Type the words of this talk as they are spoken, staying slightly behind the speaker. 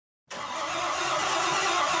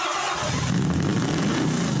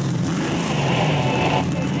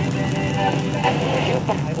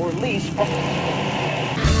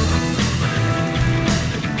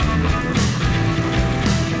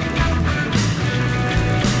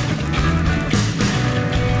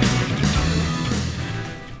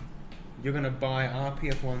You're going to buy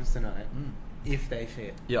RPF ones tonight if they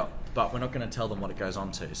fit. Yeah, but we're not going to tell them what it goes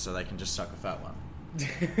on to, so they can just suck a fat one.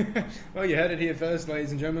 Well, you heard it here first,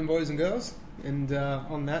 ladies and gentlemen, boys and girls. And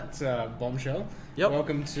on that bombshell,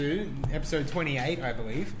 welcome to episode 28, I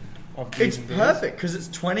believe. Of It's perfect because it's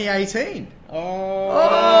 2018. Oh!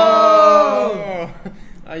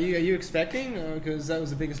 Are you expecting? Because that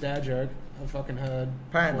was the biggest dad joke I've fucking heard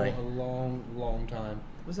Apparently. for a long, long time.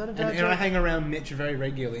 Was that a dad And joke? I hang around Mitch very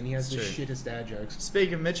regularly, and he has the It's shittest dad jokes.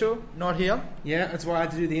 Speaking of Mitchell, not here. Yeah, that's why I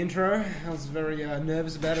had to do the intro. I was very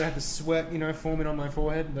nervous about it. I had the sweat, forming on my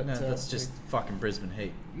forehead. But No, that's just fucking Brisbane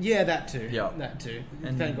heat. yeah, that too. Yeah. That too.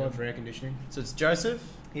 And- Thank God for air conditioning. So it's Joseph,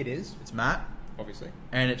 It is, it's Matt, obviously.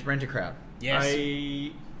 and it's Rent a Crowd. Yes.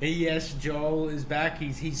 Yes, Joel is back.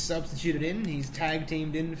 He's substituted in. He's tag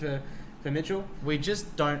teamed in for Mitchell. We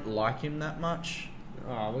just don't like him that much.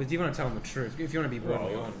 Oh, well, do you want to tell him the truth? If you want to be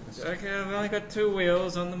brutally honest. Okay, I've only got 2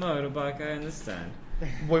 wheels on the motorbike, I understand.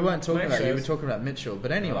 We weren't talking about you, we were shows. talking about Mitchell.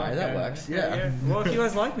 But anyway, that works. Yeah. Well, if you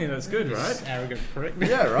guys like me, that's good, You right? arrogant prick.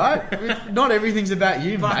 Yeah, right? Not everything's about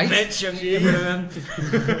you, Fuck mate. Mitch, I'm getting rid of them.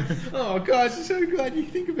 Oh, God, I'm so glad you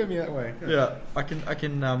think about me that way. Yeah, I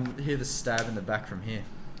can hear the stab in the back from here.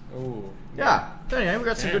 Oh. Yeah. Anyway, we've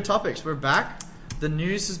got some Yeah. good topics. We're back. The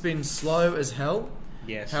news has been slow as hell.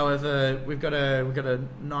 Yes. However, we've got a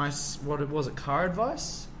nice, what was it, car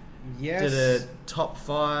advice? Yes. Did a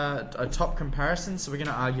top comparison, so we're going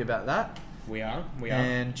to argue about that. We are.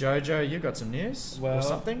 And Jojo, you got some news or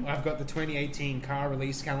something? I've got the 2018 car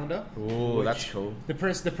release calendar. Ooh, that's cool. The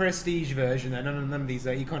prestige version. None of these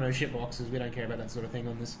econo shit boxes. We don't care about that sort of thing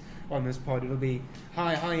on this pod. It'll be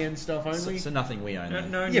high end stuff only. So nothing we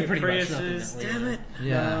own. No Yeah, new pretty much nothing Priuses, that we damn own. it.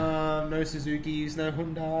 Yeah. No Suzukis, no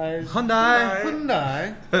Hyundais.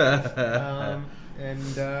 Hyundai.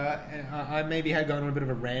 And I maybe had gone on a bit of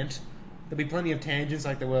a rant. There'll be plenty of tangents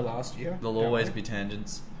like there were last year. There'll always be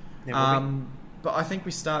tangents. There will be. But I think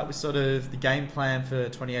we start with sort of the game plan for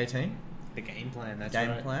 2018. The game plan. That's Game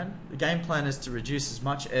right. plan. The game plan is to reduce as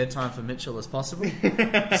much airtime for Mitchell as possible.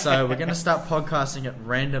 So we're going to start podcasting at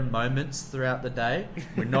random moments throughout the day.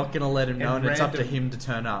 We're not going to let him know, and it's up to random- him to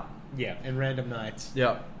turn up. Yeah, and random nights.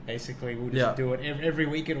 Yeah. Basically, we'll just Yeah. do it every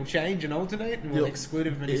week. It'll change and alternate, and we'll exclude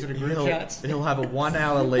him from any sort of group chats. He'll have a 1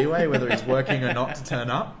 hour leeway whether he's working or not to turn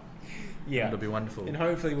up. Yeah, It'll be wonderful. and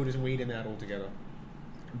hopefully we'll just weed him out altogether.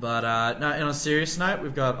 But no, on a serious note,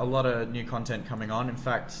 we've got a lot of new content coming on. In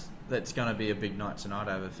fact, that's going to be a big night tonight,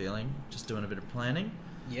 I have a feeling. Just doing a bit of planning.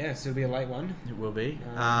 Yeah, so it'll be a late one. It will be.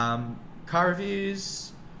 Car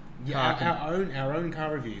reviews. Yeah, car our own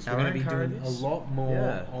car reviews. We're Our going to own be car doing reviews? a lot more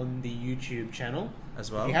Yeah. on the YouTube channel. as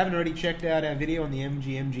well. If you haven't already checked out our video on the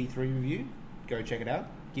MG3 review, go check it out.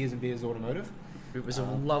 Gears and Beers Automotive. It was a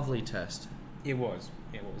lovely test. It was.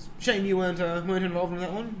 Shame you weren't involved in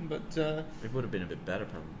that one, but It would have been a bit better,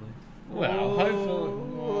 probably. well, hopefully.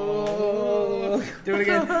 Do it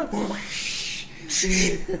again.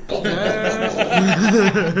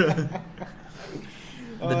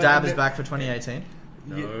 The dab is back for 2018.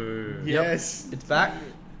 No. Yes. It's back.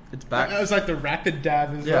 It's back. That was like the rapid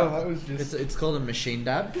dab as Yeah. well. That was just. It's called a machine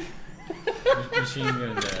dab. Machine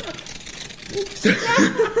gun dad.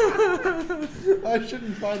 I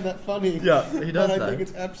shouldn't find that funny. Yeah, he does But I though. think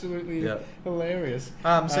it's absolutely Yeah. hilarious.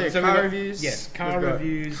 So we've car got- reviews. Yes, car We've got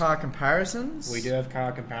reviews. Car comparisons. We do have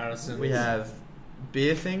car comparisons. We have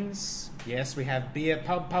beer things, Yes, we have beer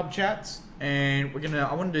pub chats. and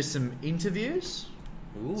I want to do some interviews.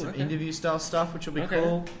 Ooh, Some okay. interview style stuff, which will be Okay.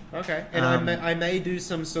 cool. Okay, and I may do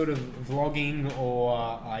some sort of vlogging,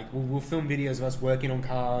 or like we'll film videos of us working on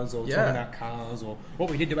cars, or Yeah. talking about cars, or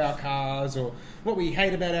what we did to our cars, or what we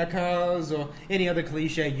hate about our cars, or any other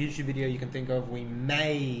cliche YouTube video you can think of. We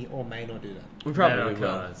may or may not do that. We probably About will.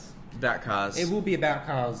 cars. About cars. It will be about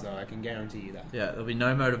cars, though. I can guarantee you that. Yeah, there'll be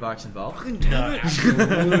no motorbikes involved. No,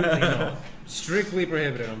 absolutely not. Strictly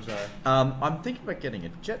prohibited. I'm sorry. I'm thinking about getting a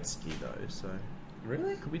jet ski though. So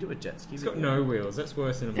Really? could we do a jet ski? It's got video? no wheels. That's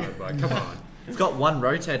worse than a motorbike. Come on. It's got one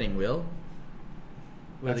rotating wheel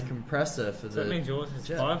with a compressor for So the. that means yours has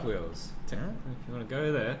jet. 5 wheels. Yeah. If you want to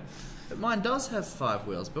go there. But mine does have 5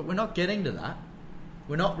 wheels, but we're not getting to that.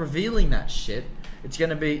 We're not revealing that shit. It's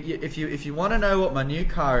going to be if you want to know what my new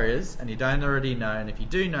car is, and you don't already know, and if you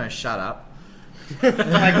do know, shut up.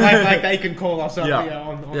 like they can call us up Yeah.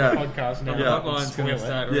 on Yeah. the podcast. The And Yeah. hotline's going to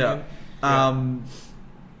start Yeah. ringing.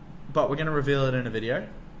 But we're going to reveal it in a video,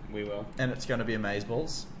 We will. and it's going to be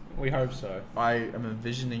amazeballs. We hope so. I am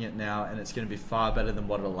envisioning it now, and it's going to be far better than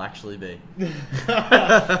what it'll actually be.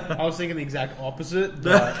 I was thinking the exact opposite,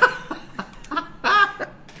 but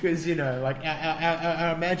because like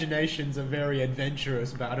our imaginations are very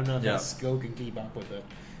adventurous, but I don't know if our skill can keep up with it.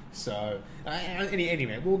 So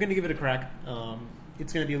anyway, we're going to give it a crack.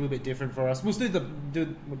 It's going to be a little bit different for us.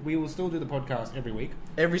 We will still do the podcast every week,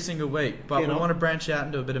 every single week. But we want to branch out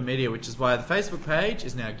and do a bit of media, which is why the Facebook page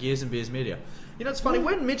is now Gears and Beers Media. It's funny,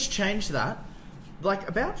 when Mitch changed that, like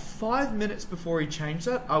about 5 minutes before he changed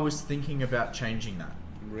that, I was thinking about changing that.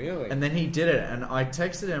 Really? And then he did it, and I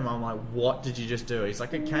texted him, I'm like, what did you just do? He's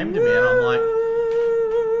like, it came to me, and I'm like,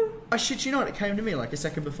 I shit you not, it came to me like a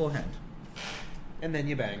second beforehand. And then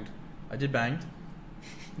you banged. I did banged.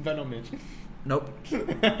 But not Mitch. Nope.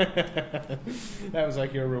 That was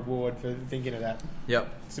like your reward for thinking of that. Yep.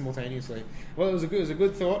 Simultaneously. Well, it was a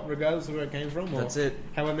good thought, regardless of where it came from. Or that's it.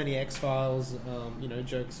 However many X-Files,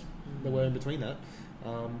 jokes there were in between that.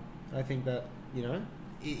 I think that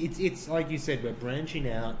it's like you said, we're branching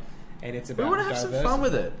out, and it's about. We want to have some fun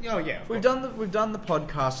with it. Oh yeah. We've done the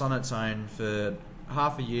podcast on its own for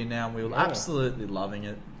half a year now, and we're absolutely loving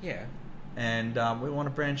it. Yeah. And we want to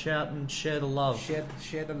branch out and share the love. Share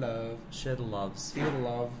the love. Share the loves. Feel the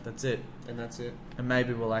love. That's it. And that's it. And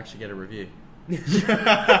maybe we'll actually get a review.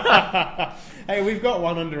 Hey, we've got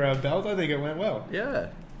one under our belt. I think it went well. Yeah.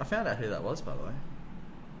 I found out who that was, by the way.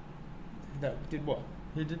 That did what?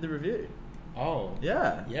 Who did the review? Oh.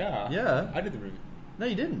 Yeah. Yeah. Yeah. I did the review. No,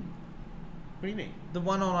 you didn't. What do you mean? The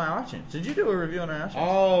one on our iTunes. Did you do a review on our iTunes?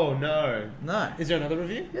 Oh, no. No. Is there another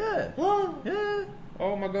review? Yeah. Yeah.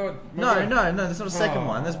 Oh my god. No, there's not a second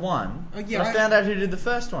one. There's one. Oh, yeah, but I found out who did the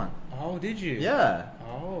first one. Oh, did you? Yeah.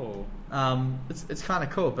 Oh. It's kind of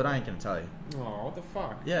cool, but I ain't going to tell you. Oh, what the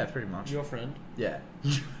fuck? Yeah, pretty much. Your friend? Yeah.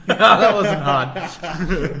 That wasn't hard.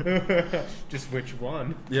 Just which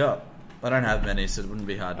one? Yeah. I don't have many, so it wouldn't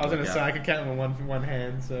be hard to I was going to say, out. I could count them on one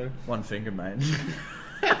hand, so... One finger, mate.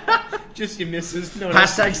 Just your missus. No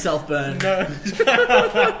Hashtag self-burn. No.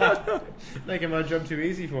 Making my job too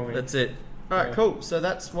easy for me. That's it. Alright, cool. So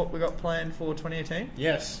that's what we got planned for 2018?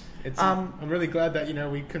 Yes. I'm really glad that,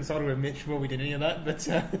 we consulted with Mitch before we did any of that, but...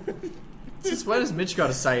 Just where does Mitch got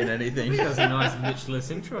to say in anything? He does a nice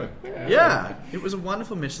Mitchless intro. Yeah, it was a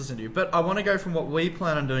wonderful Mitchless interview. But I want to go from what we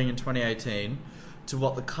plan on doing in 2018 to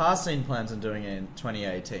what the car scene plans on doing in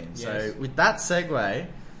 2018. Yes. So with that segue,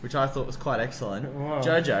 which I thought was quite excellent, wow.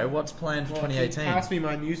 Jojo, what's planned for 2018? Pass me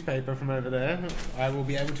my newspaper from over there. I will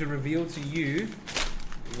be able to reveal to you...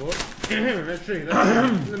 Let's see.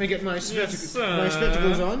 Let me get my spectacles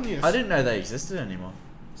on. Yes. I didn't know they existed anymore.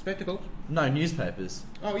 Spectacles? No, newspapers.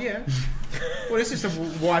 Oh, yeah. Well, this is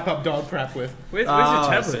some wipe-up dog crap with. Where's your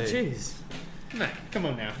tablet? Jeez. No, come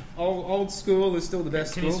on now. Old school is still the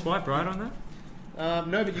best Can school. you swipe right on that?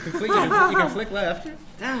 No, but you can flick. You can flick left.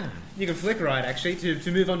 Damn. You can flick right actually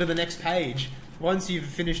to move on to the next page. Once you've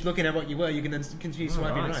finished looking at what you were, you can then continue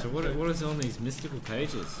swiping right. So what is on these mystical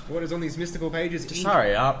pages? What is on these mystical pages? Just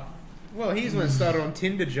hurry up. Well, here's one that started on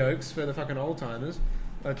Tinder jokes for the fucking old timers.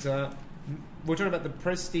 But we're talking about the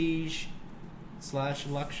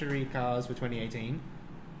prestige/luxury cars for 2018.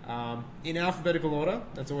 In alphabetical order.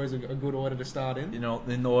 That's always a good order to start in.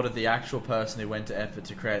 In order the actual person who went to effort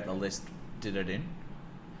to create the list did it in.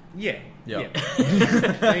 Yeah. Yep.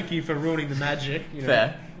 Yeah. Thank you for ruining the magic.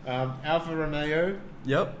 Fair. Alfa Romeo.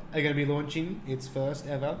 Yep. Are going to be launching its first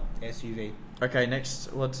ever SUV. Okay,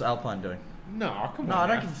 next, what's Alpine doing? No, come on. No, I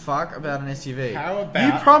don't give a fuck about an SUV. How about...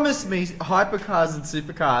 You promised me hypercars and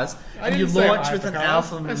supercars, and you launch with an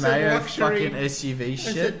Alfa Romeo fucking SUV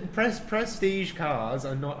shit. Prestige cars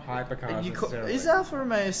are not hypercars necessarily. Is Alfa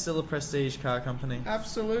Romeo still a prestige car company?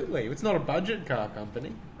 Absolutely. It's not a budget car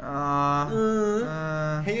company. What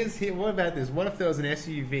about this? What if there was an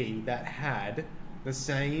SUV that had the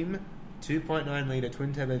same 2.9 litre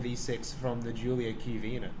twin-turbo V6 from the Giulia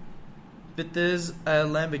QV in it? But there's a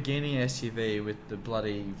Lamborghini SUV with the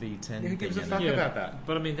bloody V10 Who gives a thing fuck in it. about that?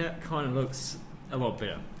 But I mean, that kind of looks a lot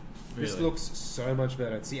better. Really. This looks so much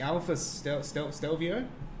better. It's the Alfa Stelvio?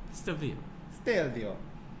 Stelvio.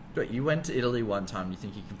 But you went to Italy one time. You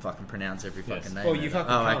think you can fucking pronounce every fucking name? Oh, you fucking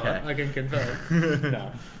can't. Okay. I can confirm.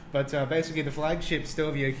 No. But basically, the flagship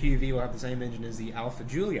Stelvio QV will have the same engine as the Alfa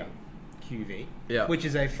Giulia QV, which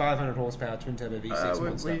is a 500 horsepower twin-turbo V6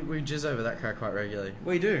 monster. We jizz over that car quite regularly.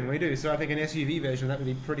 We do. So I think an SUV version of that would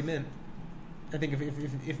be pretty mint. I think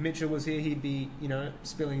if Mitchell was here, he'd be,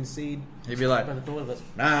 spilling seed. He'd be like, by the thought of it.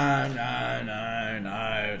 No,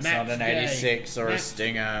 it's Matt's not an 86 or a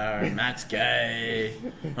Stinger. Matt's gay.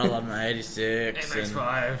 I love my 86.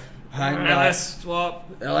 MX-5. LS swap.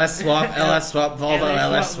 LS swap, Volvo,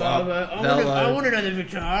 LS swap. I want another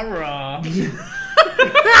Vitara.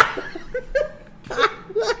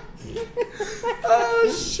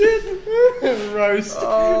 Oh shit!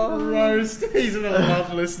 Roast. He's gonna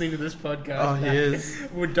love listening to this podcast. Oh, he is.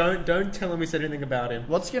 Well, don't tell him we said anything about him.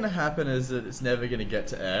 What's gonna happen is that it's never gonna get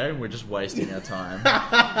to air, and we're just wasting our time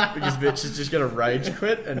because Mitch is just gonna rage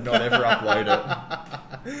quit and not ever upload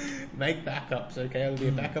it. Make backups, okay? There'll be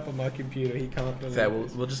a backup on my computer. He can't delete Fair.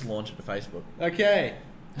 this. We'll just launch it to Facebook. Okay.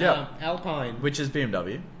 Yeah. Alpine. Which is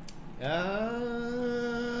BMW.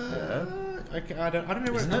 Okay, I don't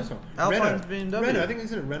know where Isn't it comes it? from. Alpine's Renault. BMW. Renault, I think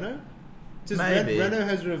it's Renault. It says Maybe. Renault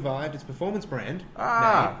has revived its performance brand.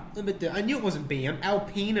 Ah. name. But I knew it wasn't BM.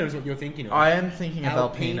 Alpina is what you're thinking of. I am thinking of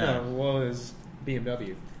Alpina Alpina. was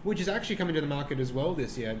BMW, which is actually coming to the market as well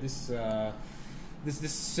this year. This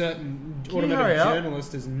certain Can you automotive hurry up?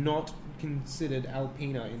 journalist has not considered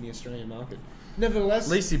Alpina in the Australian market. Nevertheless,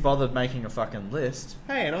 At least he bothered making a fucking list.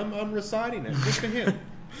 hey, and I'm reciting it just for him.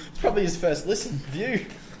 It's probably his first listen view.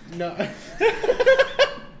 No,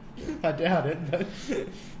 I doubt it.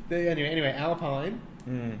 But anyway, Alpine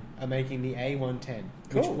are making the A110,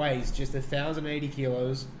 which Cool. weighs just 1,080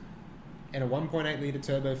 kilos and a 1.8 litre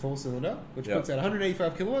turbo four cylinder, which Yep. puts out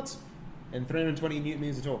 185 kilowatts and 320 newton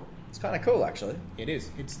meters of torque. It's kind of cool, actually. It is.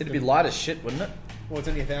 It'd be light as shit, wouldn't it? Well, it's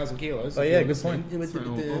only 1,000 kilos. Oh, if yeah, you're good listening. point. It was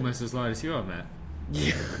Almost as light as you are, Matt.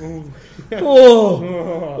 Yeah. Ooh.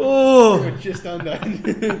 Oh. We're just under.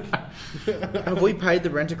 Have we paid the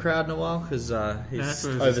renter crowd in a while? Because he's That's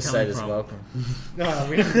where this is overstayed coming his from. welcome. No,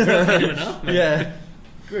 we haven't paid him enough. Mate. Yeah.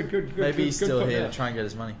 Good. Maybe he's good still put here out. to try and get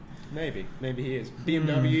his money. Maybe he is.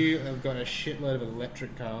 BMW have got a shitload of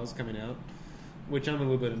electric cars coming out, which I'm a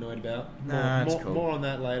little bit annoyed about. Nah, it's cool. More on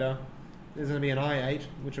that later. There's going to be an i8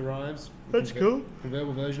 which arrives. That's cool.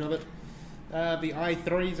 Convertible version of it. The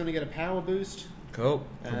i3 is going to get a power boost. Cool.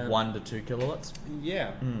 From 1 to 2 kilowatts.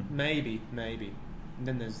 Yeah, maybe. And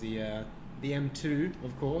then there's the M2,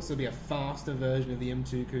 of course. There'll be a faster version of the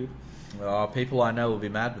M2 coupe. Oh, people I know will be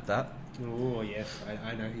mad with that. Oh yes,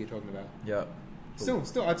 I know who you're talking about. Yep. Still,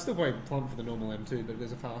 I'd still probably plump for the normal M2, but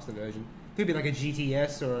there's a faster version. Could be like a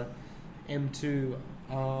GTS or a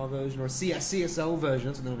M2R version or a CSL version.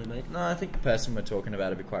 That's what they're going to make. No, I think the person we're talking about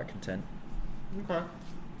would be quite content. Okay.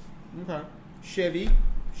 Chevy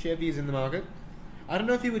is in the market. I don't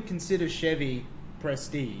know if you would consider Chevy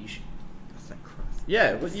prestige. Thank Christ.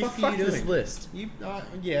 Yeah, well, you fuck are fucked you this doing? list.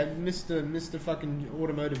 Yeah, Mr. fucking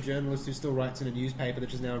automotive journalist who still writes in a newspaper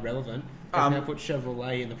that is now irrelevant has now put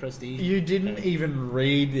Chevrolet in the prestige. You didn't page. even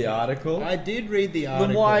read the article. I did read the article.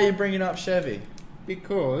 Then why are you bringing up Chevy?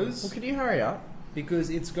 Because Well, can you hurry up?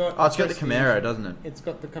 it's got Oh, it's got the prestige- Camaro, doesn't it? It's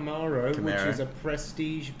got the Camaro, which Camaro. is a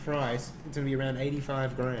prestige price. It's going to be around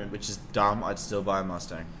 85 grand. Which is dumb. I'd still buy a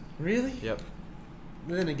Mustang. Really? Yep.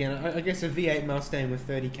 Then again, I guess a V8 Mustang with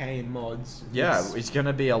 30k in mods. Yeah, it's going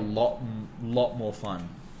to be a lot more fun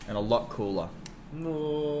and a lot cooler.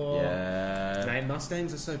 No. Yeah. Mate,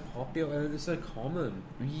 Mustangs are so popular. They're so common.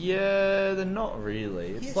 Yeah, they're not really.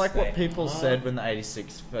 It's Yes, like what they people are. said when the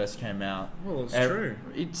 86 first came out. Well, it's true.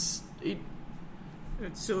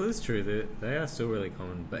 It still is true that they are still really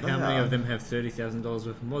common, but They how many are. of them have $30,000 worth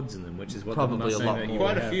of mods in them? Which is what Probably the a Mustang lot that more. you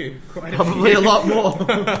Quite a have. few. Probably a lot more.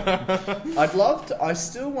 I'd love to. I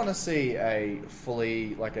still want to see a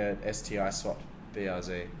fully like a STI swapped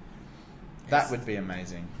BRZ. That would be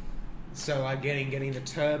amazing. So I'm getting the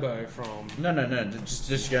turbo from. No.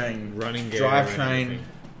 Just going Running gear drivetrain.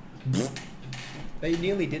 and They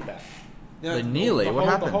nearly did that. No, They nearly? What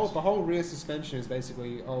happened? The whole rear suspension is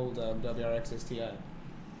basically old WRX STA.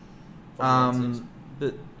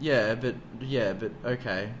 But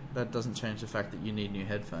okay, that doesn't change the fact that you need new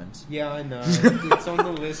headphones. Yeah, I know. It's on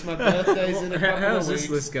the list. My birthday's in a couple How's of this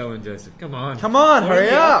weeks. list going, Joseph? Come on. Come on, We're hurry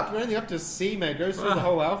only up! We're only up to C, mate. Goes through the Ah.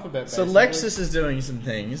 whole alphabet. So basically. Lexus is doing some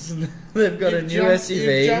things. They've got a You've new jumped-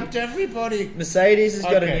 SUV. You've jumped everybody. Mercedes has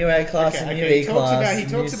got a Okay, new A class, okay, a new okay. E class, He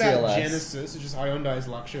talks about CLS. Genesis, which is Hyundai's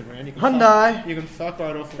luxury brand. You can Hyundai. Fuck, you can fuck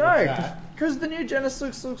right off with No, that. because the new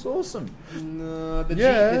Genesis looks awesome. No, the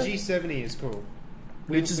Yeah. G70 is cool.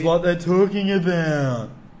 Which is We- what they're talking about.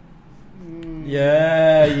 Mm.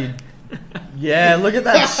 Yeah, look at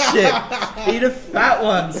that shit. Eat a fat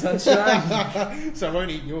one, sunshine. So I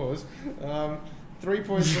won't eat yours.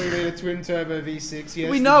 3.3 litre twin turbo V6.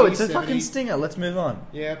 Yes, We the know, it's a G70. fucking stinger. Let's move on.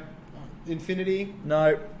 Yeah. Infinity.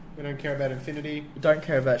 No, We don't care about Infinity. don't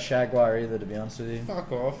care about Jaguar either, to be honest with you.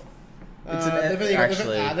 Fuck off. It's an they've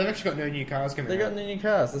actually- actually got no new cars coming They got out. new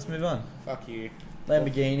cars. Let's move on. Fuck you.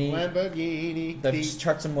 Lamborghini. Lamborghini. They've just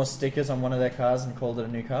chucked some more stickers on one of their cars and called it a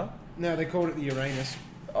new car. No, they called it the Uranus.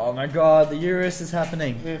 Oh my god, the Urus is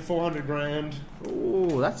happening. Yeah, 400 grand.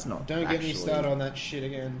 Ooh, that's not. Don't get me started on that shit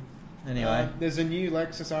again. Anyway, there's a new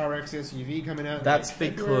Lexus RX SUV coming out. That's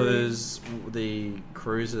because the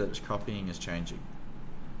cruiser that it's copying is changing.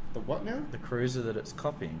 The what now? The cruiser that it's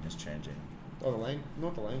copying is changing. Oh,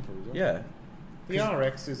 not the Land Cruiser. Yeah. The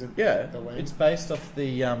RX isn't. Yeah, the Land. it's based off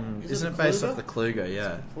the isn't it based off the Kluger?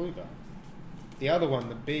 Yeah. Kluger. The other one,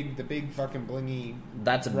 the big fucking blingy.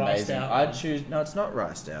 That's amazing. Out I'd one. choose. No, it's not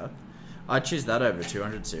riced out. I'd choose that over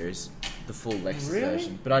 200 series, the full Lexus Really?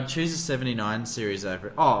 version. But I'd choose a 79 series over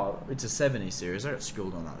it. Oh, it's a 70 series. I got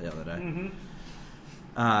schooled on that the other day.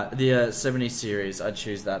 Mm-hmm. The 70 series, I'd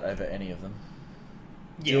choose that over any of them.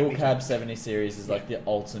 Yeah, Dual cab 70 series is like the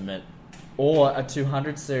ultimate. Or a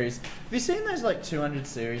 200 series. Have you seen those like 200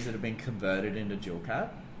 series that have been converted into dual cab?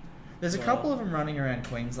 There's a couple of them running around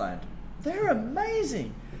Queensland. They're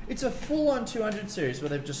amazing. It's a full-on 200 series where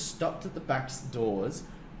they've just stopped at the back doors,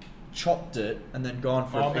 chopped it, and then gone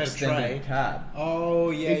for an extended cab. Oh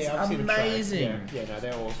yeah, It's I've seen a tray. amazing. Yeah, no,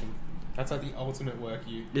 they're awesome. That's like the ultimate work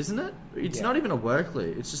you. Isn't it? It's Yeah. not even a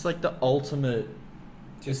workly. It's just like the ultimate.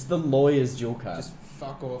 It's the lawyer's dual cab. Just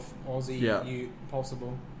fuck off, Aussie. Yeah. You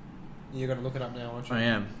possible. You're gonna look it up now, aren't you? I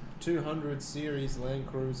am. 200 series Land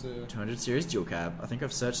Cruiser. 200 series dual cab. I think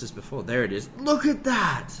I've searched this before. There it is. Look at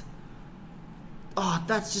that! Oh,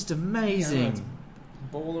 that's just amazing. Yeah, that's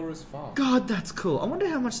baller as fuck. God, that's cool. I wonder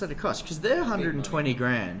how much that'd cost, because they're 120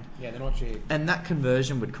 grand, Yeah, they're not cheap. and that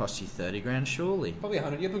conversion would cost you 30 grand, surely. Probably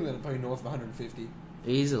 100. You're looking at probably north of 150.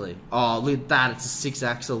 Easily. Oh, look at that. It's a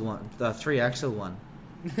 6-axle one. The 3-axle one.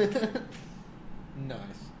 Nice.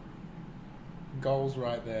 Goals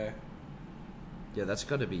right there. Yeah, that's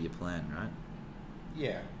got to be your plan, right?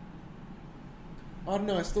 Yeah. I don't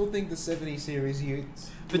know. I still think the 70 series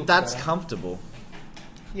Utes. But look that's better. comfortable.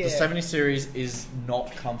 Yeah. The 70 series is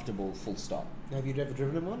not comfortable, full stop. Have you ever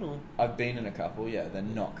driven in one or? I've been in a couple, yeah. They're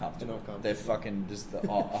not comfortable. They're not comfortable. They're fucking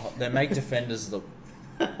just they make Defenders look.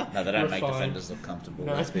 No, they don't make Refined. Defenders look comfortable.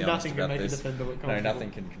 No, Let's be honest nothing about can make this. a Defender look No, comfortable.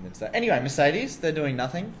 nothing can convince that. Anyway, Mercedes, they're doing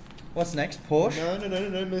nothing. What's next? Porsche.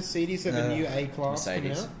 No. Mercedes have a new A class coming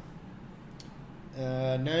Mercedes.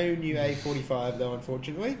 out. No new A45 though,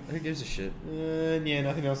 unfortunately. Who gives a shit? Yeah,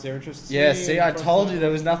 nothing else there interests me. Yeah, see, I told you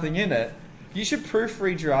there was nothing in it. You should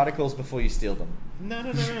proofread your articles before you steal them.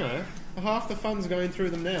 No. Half the fun's going through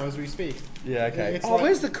them now as we speak. Yeah, okay. It's Oh, like-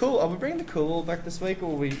 where's the cool? Are we bringing the cool back this week,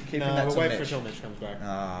 or are we keeping that we'll till wait for Mitch? until Mitch comes back.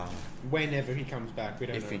 Ah, Whenever he comes back, we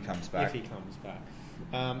don't know. If he comes back. If he comes back.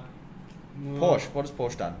 Porsche. What has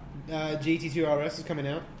Porsche done? GT2 RS is coming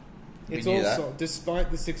out. We It's knew all that. sold,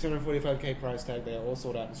 despite the 645k price tag, they are all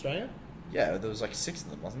sold out in Australia. Yeah, there was like 6 of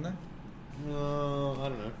them, wasn't there? I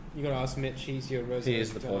don't know. You got to ask Mitch. He's your resident. He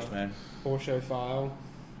is the Porsche man. Porsche file.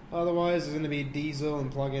 Otherwise, there's going to be diesel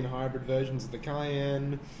and plug-in hybrid versions of the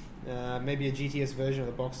Cayenne. Maybe a GTS version of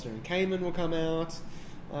the Boxster and Cayman will come out.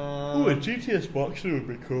 a GTS Boxer would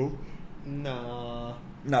be cool. Nah.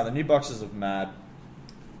 No, the new boxes look mad.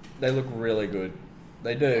 They look really good.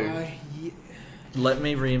 They do. Yeah. Let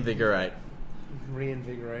me reinvigorate.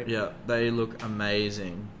 Reinvigorate. Yeah, they look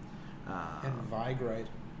amazing. And vigorate.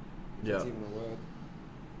 Yeah. That's even a word.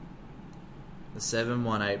 The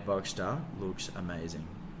 718 Boxster looks amazing.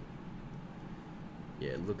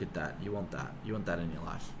 Yeah, look at that. You want that. You want that in your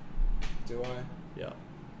life. Do I? Yeah.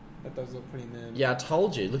 That does look pretty man. Yeah, I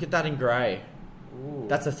told you. Look at that in grey. Ooh.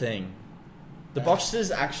 That's a thing. The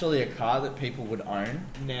Boxster's actually a car that people would own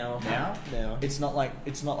now. now. It's not like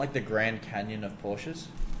the Grand Canyon of Porsches.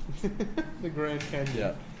 The Grand Canyon.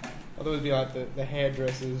 Yeah. I thought it would be like the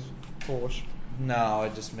hairdresser's Porsche. No, I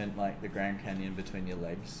just meant like the Grand Canyon between your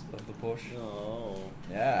legs of the Porsche. Oh.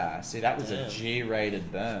 Yeah, see, that was Damn. a G-rated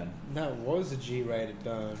burn. That was a G-rated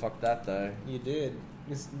burn. Fuck that though. You did.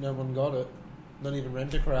 No one got it. Not even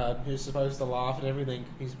Rent-A-Crowd, who's supposed to laugh at everything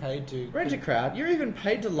he's paid to. Rent a Crowd, you're even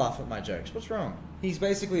paid to laugh at my jokes. What's wrong? He's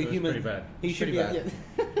basically a It was human. pretty bad. He It's should pretty be. bad.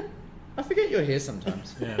 Yeah. I forget you're here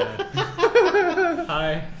sometimes. Yeah, no.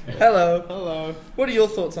 Hi. Hello. Hello. What are your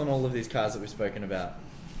thoughts on all of these cars that we've spoken about?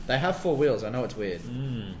 They have 4 wheels. I know it's weird.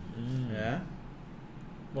 Yeah.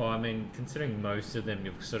 Well, I mean, considering most of them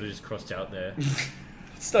you've sort of just crossed out there,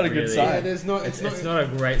 It's not a good Really? Yeah, sign. there's not. it's not a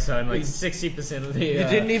great sign. Like 60% of the. You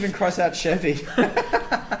didn't even cross out Chevy.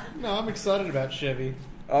 No, I'm excited about Chevy.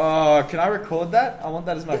 Oh, can I record that? I want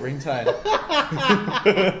that as my ringtone.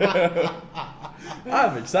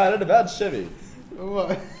 I'm excited about Chevy.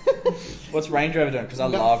 What? What's Range Rover doing? Because I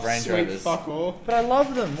love Range Sweet Rovers. fuck all. But I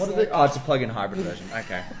love them. What are they? Oh, it's a plug-in hybrid version.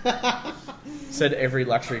 Okay. Said every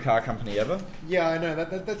luxury car company ever. Yeah, I know.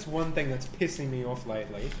 That's one thing that's pissing me off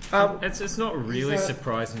lately. It's not really Is that-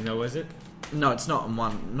 surprising though, is it? No, it's not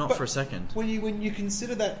one. Not But for a second. When you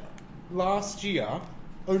consider that last year,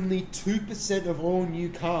 only 2% of all new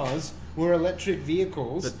cars were electric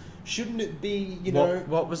vehicles, But shouldn't it be, you know...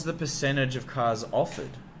 What was the percentage of cars offered?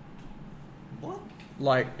 What?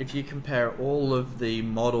 Like, if you compare all of the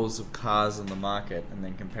models of cars on the market and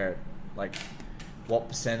then compare it, like, what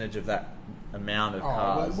percentage of that amount of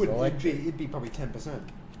cars? It'd be probably 10%.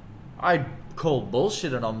 I call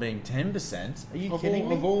bullshit on being 10%. Are you kidding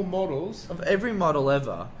me? Of all models? Of every model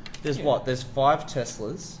ever, there's Yeah. what? There's 5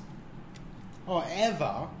 Teslas. Oh,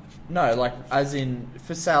 ever? No, like, as in,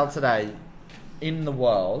 for sale today, in the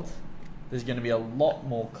world, there's going to be a lot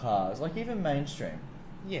more cars. Like, even mainstream.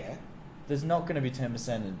 Yeah. There's not going to be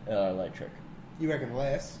 10% electric. You reckon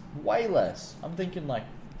less? Way less. I'm thinking like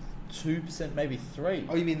 2%, maybe 3%.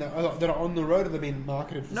 Oh, you mean that are on the road or they're being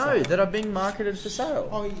marketed for No, sale? that are being marketed for sale.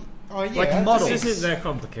 Oh, yeah. Like models. This isn't that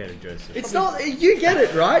complicated, Joseph. It's not. You get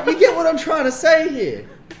it, right? You get what I'm trying to say here.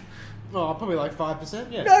 Oh, probably like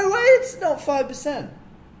 5%, yeah. No way, it's not 5%.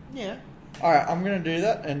 Yeah. Alright, I'm going to do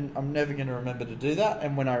that, and I'm never going to remember to do that,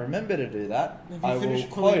 and when I remember to do that, Have I you will finished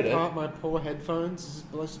quote pulling it. apart my poor headphones?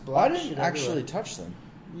 This is I black didn't shit actually everywhere. touch them.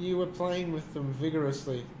 You were playing with them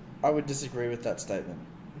vigorously. I would disagree with that statement.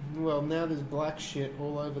 Well, now there's black shit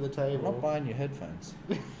all over the I'm table. not buying your headphones.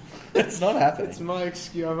 It's not happening. It's my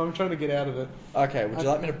excuse. I'm trying to get out of it. Okay, would you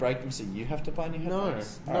like me to break them so you have to buy new No,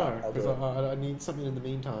 headphones? Alright, I'll do because it. I need something in the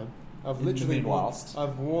meantime. I've In the literally meanwhilest.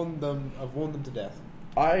 I've worn them to death.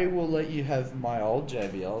 I will let you have my old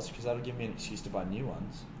JBLs because that'll give me an excuse to buy new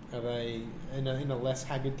ones. Are they in a less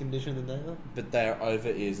haggard condition than they are? But they're over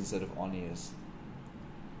ears instead of on ears.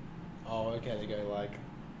 Oh, okay. They go like.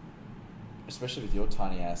 Especially with your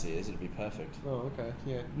tiny ass ears, it'd be perfect. Oh, okay.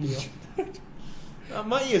 Yeah.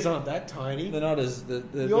 My ears aren't that tiny. They're not as...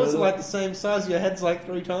 Yours are like the same size. Your head's like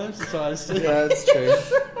 3 times the size. Yeah, that's true.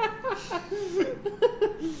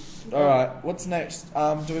 Alright, what's next?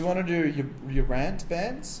 Do we want to do your rant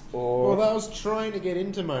bands? Or... Well, I was trying to get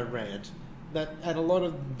into my rant that at a lot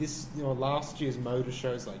of this, last year's motor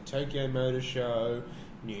shows like Tokyo Motor Show,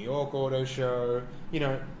 New York Auto Show,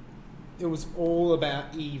 it was all about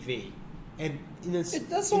EV. And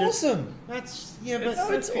that's awesome. It's but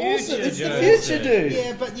the it's future, awesome. It's the Joseph. future, dude.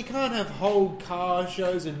 Yeah, but you can't have whole car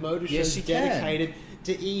shows and motor Yes, shows you can. dedicated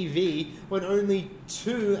to EV when only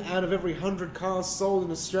 2 out of every 100 cars sold in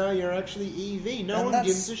Australia are actually EV. No one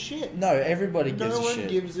gives a shit. No, everybody gives a shit. No one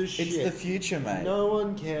gives a shit. It's the future, mate. No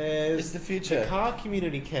one cares. It's the future. The car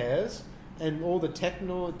community cares, and all the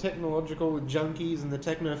technological junkies and the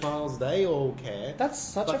technophiles, they all care. That's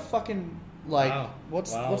such a fucking... Like, Wow.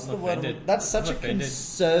 what's Wow, the I'm word? offended. That's such I'm a offended.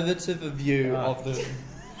 conservative view Ah. of the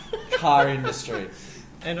car industry.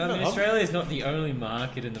 And I mean, No. Australia is not the only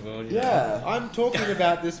market in the world. you know. Yeah. I'm talking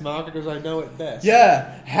about this market because I know it best.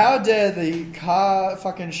 Yeah, how dare the car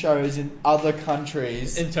fucking shows in other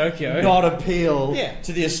countries In Tokyo. not appeal Yeah.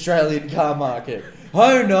 to the Australian car market?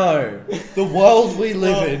 Oh no, the world we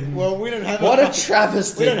live in. Well, we don't have What a a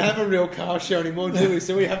travesty. We don't have a real car show anymore, do we?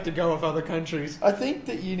 So we have to go with other countries. I think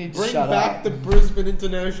that you need to Bring shut back up. the Brisbane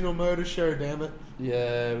International Motor Show, damn it.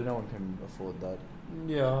 Yeah, no one can afford that.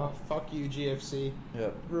 Yeah, fuck you, GFC.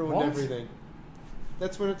 Yep. Ruined What? everything.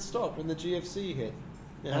 That's when it stopped, when the GFC hit.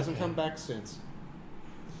 It hasn't Okay. come back since.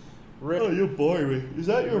 Rip. Oh, you're boring me. Is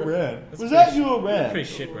that your rant? That's Was pretty that your rant? Pretty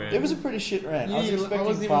shit rant. It was a pretty shit rant. I was You- expecting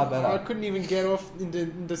wasn't far even- better. I couldn't even get off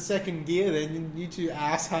into second gear then, and you two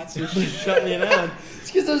asshats just shut me down.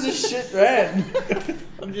 It's because it was a shit rant.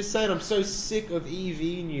 I'm just saying, I'm so sick of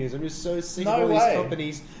EV news. I'm just so sick No of all way. these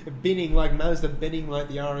companies binning like Mazda, binning like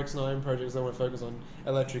the RX-9 projects that want to focus on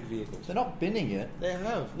electric vehicles. They're not binning it. They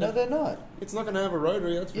have. No, they're not. It's not going to have a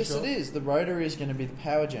rotary, that's for Yes, sure. it is. The rotary is going to be the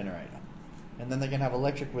power generator. And then they're going to have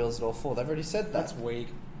electric wheels at all 4. They've already said that. That's weak.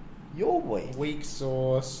 You're weak. Weak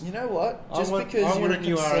sauce. You know what? I Just want- because I you're want a a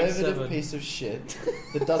new conservative RX-7. piece of shit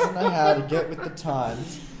that doesn't know how to get with the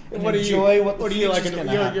times and What are enjoy you? what the What are you future's like? going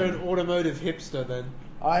to You're happen. an automotive hipster then.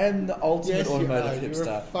 I am the ultimate Yes, automotive you are. hipster.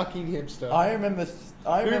 You're a fucking hipster. I remember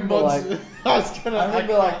Who like mods- I was gonna. I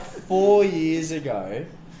remember like 4 years ago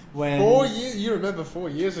when 4 years. You remember 4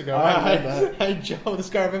 years ago? I remember. Hey Joe,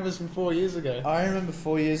 this guy remembers from 4 years ago. I remember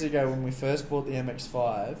 4 years ago when we first bought the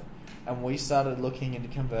MX-5 and we started looking into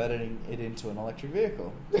converting it into an electric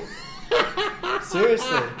vehicle.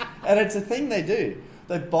 Seriously. And it's a thing they do.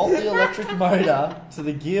 They bolt the electric motor to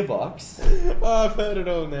the gearbox. Oh, I've heard it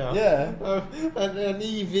all now. Yeah. An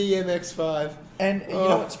EV MX-5. And you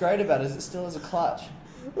know what's great about it is it still has a clutch.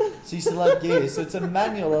 So you still have gears. So it's a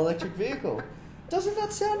manual electric vehicle. Doesn't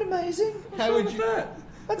that sound amazing? How would you?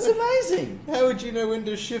 That's amazing. How would you know when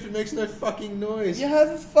to shift? It makes no fucking noise. You have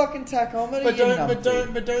a fucking tachometer. But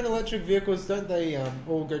don't electric vehicles? Don't they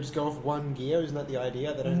all just go off one gear? Isn't that the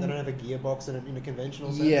idea? They don't have a gearbox in a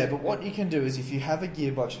conventional sense. Yeah, but what you can do is if you have a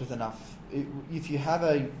gearbox with enough, if you have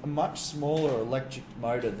a much smaller electric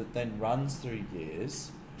motor that then runs through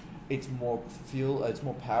gears, it's more fuel, it's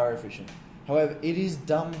more power efficient. However, it is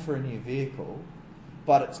dumb for a new vehicle,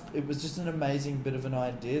 but it was just an amazing bit of an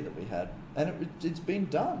idea that we had, and it's been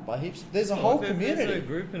done by heaps. There's a whole community. There's a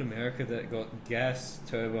group in America that got gas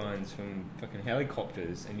turbines from fucking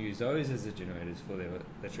helicopters and use those as the generators for their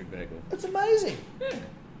electric vehicle. It's amazing. Yeah.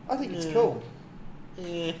 I think it's cool.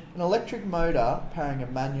 Yeah. An electric motor powering a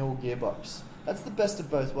manual gearbox. That's the best of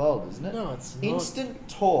both worlds, isn't it? No, it's not. Instant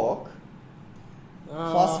torque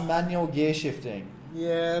plus manual gear shifting.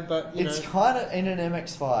 Yeah, but It's kind of in an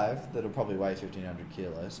MX-5 that'll probably weigh 1,500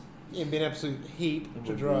 kilos. it'd be an absolute heap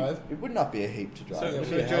to drive. It would not be a heap to drive. So, It would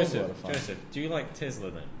so be a hell of a lot of fun. Joseph, do you like Tesla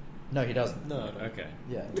then? No, he doesn't. No, no. Okay.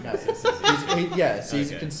 Yeah, no. Okay.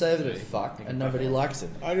 He's a conservative fuck, and nobody likes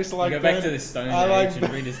him. I just You like go back to the Stone Age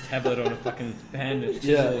and read his tablet on a fucking pen and chisel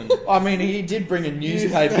Yeah, and... I mean, he did bring a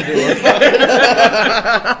newspaper to it.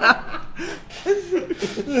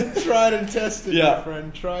 Tried and tested, Yeah. my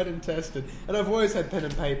friend. Tried and tested. And I've always had pen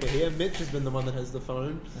and paper here. Mitch has been the one that has the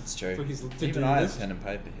phone. That's true. For his to-do Even I have list. pen and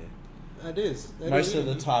paper here. It is. Most of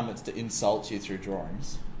the time, it's to insult you through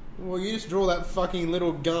drawings. Well, you just draw that fucking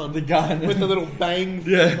little gun. The gun with the little bang.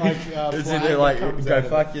 Yeah. Like, It's flag either like that comes go out of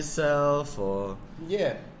fuck yourself or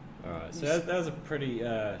Yeah. Alright, so that was a pretty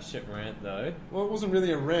shit rant though. Well, it wasn't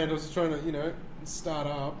really a rant. I was just trying to, start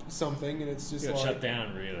up something, and it's just You got like. shut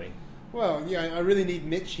down, really. Well, yeah, I really need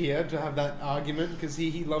Mitch here to have that argument because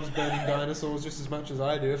he loves burning dinosaurs just as much as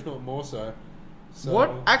I do, if not more so. So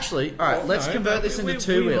what? Actually, all right. Well, let's no, convert but this into we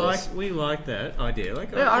two wheels. We like that idea.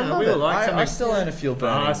 Like, Yeah, I love we it. like I something still own a fuel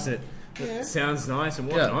burning. fast that Yeah. sounds nice and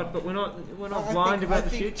Yeah. whatnot, but we're not I blind think- about I the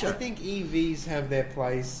think- future. I think EVs have their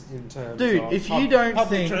place in terms Dude, of if you don't public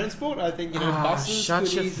think- transport, I think buses shut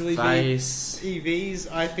could your easily face. be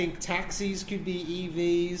EVs. I think taxis could be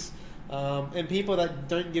EVs, and people that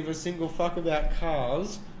don't give a single fuck about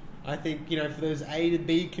cars. I think for those A to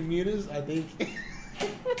B commuters, I think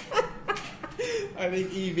I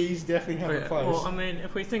think EVs definitely have a place. Well, I mean,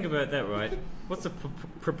 if we think about that, right, what's the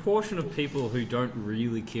proportion of people who don't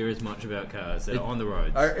really care as much about cars that are on the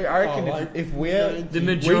roads? I reckon Oh, like, if we're the we'd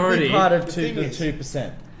majority- be part of The the thing is-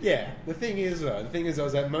 2%. Yeah, the thing is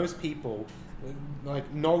that most people,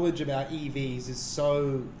 like, knowledge about EVs is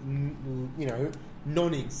so,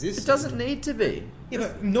 non-existent. It doesn't need to be. Yeah,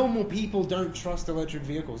 but normal people don't trust electric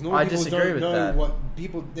vehicles. Normal I people disagree don't with know that. what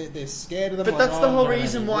people they're scared of them. But like, that's the oh, whole no,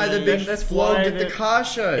 reason no, why no, they're being that's flogged why at the they're- car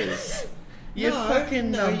shows. You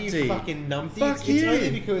fucking numpty. You fucking numpty. Fuck it's you. only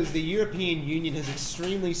because the European Union has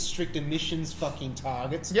extremely strict emissions fucking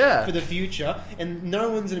targets Yeah. for the future, and no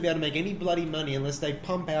one's going to be able to make any bloody money unless they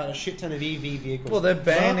pump out a shit ton of EV vehicles. Well, they're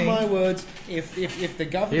banning- Mark my words, if the Here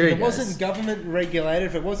government, he if it wasn't goes. government regulated,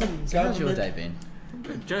 if it wasn't How's your government, day been?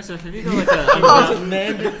 Joseph, have you got like a if it wasn't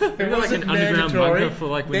have you got like an underground mandatory, bunker for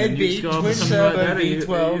like when there'd the be news go off or twin something like turbo that? Or you-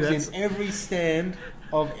 V12s that's- in every stand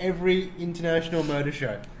of every international motor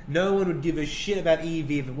show. No one would give a shit about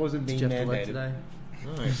EV if it wasn't being Did you have to work mandated. today?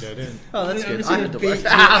 No, actually, I didn't. Oh, that's I'm good. just I gonna had to beat work. you.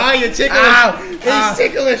 Ah, you're ticklish. It's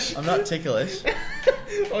ticklish. I'm not ticklish,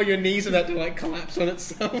 Oh, your knees are about to like collapse on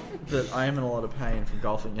itself. but I am in a lot of pain from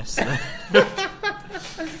golfing yesterday.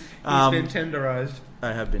 It's been tenderized.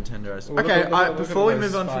 I have been tenderized. Well, Okay, look at before we those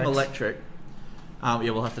move on from spikes. electric,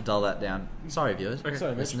 we'll have to dull that down. Sorry, viewers,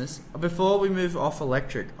 Sorry, Mitch. listeners. Before we move off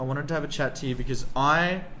electric, I wanted to have a chat to you because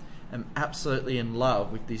I am absolutely in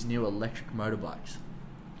love with these new electric motorbikes,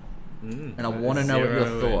 and I want to know what your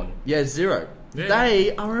Zero thought. and- Yeah, Zero. Yeah.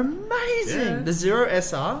 They are amazing. Yeah. The Zero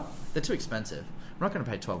SR, they're too expensive. I'm not going to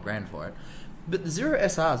pay $12,000 for it, but the Zero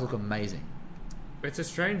SRs look amazing. It's a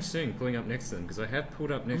strange thing pulling up next to them because I have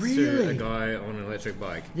pulled up next to Really? a guy on an electric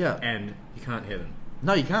bike. Yeah. And you can't hear them.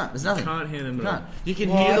 No, you can't. There's nothing. You can't hear them You at all. can't. You can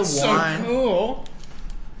Well, hear the that's whine. so cool.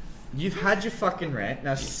 You've had your fucking rant.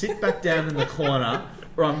 Now sit back down in the corner,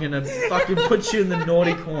 or I'm gonna fucking put you in the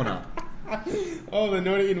naughty corner. Oh, the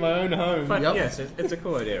naughty in my own home. But Yep. yes, it's a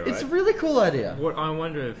cool idea, right? It's a really cool idea. What I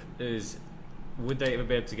wonder is, would they ever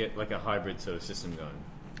be able to get like a hybrid sort of system going?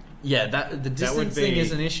 Yeah, the distance thing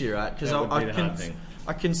is an issue, right? Because that would be the hard thing.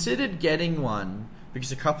 I considered getting one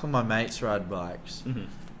because a couple of my mates ride bikes.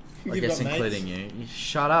 Mm-hmm. I You've guess got including you.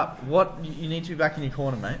 Shut up. What? You need to be back in your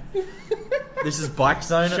corner, mate. This is Bike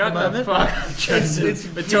Zone Shut at the moment. fuck.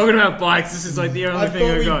 We're talking about bikes. This is like the only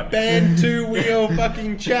thing I got. Banned two-wheel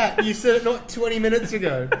fucking chat. You said it not 20 minutes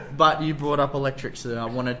ago. But you brought up electric, so I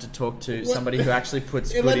wanted to talk to somebody who actually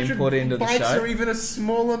puts good input into the show. Bikes are even a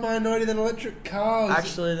smaller minority than electric cars.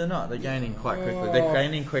 Actually, they're not. They're gaining quite quickly. They're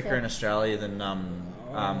gaining quicker in Australia than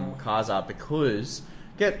cars are because,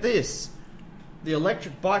 get this, the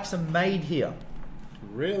electric bikes are made here.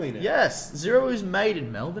 Really now? Yes. Zero is made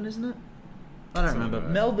in Melbourne, isn't it? I don't remember. Right.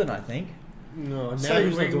 Melbourne, I think. No, now So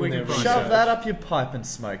you're we doing can their find Shove research. that up your pipe and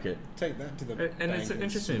smoke it. Take that to the And it's bank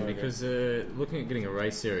interesting smoke it. because looking at getting a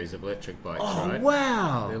race series of electric bikes, Oh, right?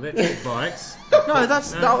 wow. The electric bikes. No,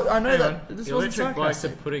 that's... I know hang that. on. This the wasn't electric bikes are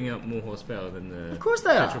sarcastic. putting out more horsepower than the Of course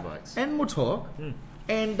they petrol are. bikes. And more torque.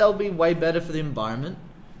 And they'll be way better for the environment.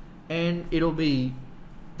 And it'll be...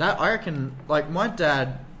 That, I reckon... Like, my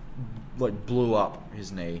dad, like, blew up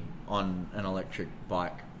his knee on an electric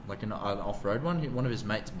bike. Like an off-road one. One of his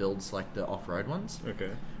mates builds, like, the off-road ones. Okay.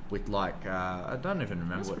 With, like... I don't even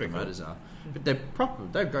remember That's what the pretty cool. motors are. But they're proper.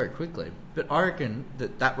 They go quickly. But I reckon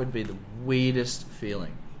that would be the weirdest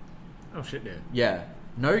feeling. Oh shit, yeah. Yeah.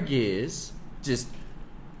 No gears. Just...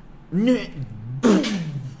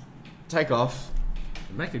 Take off.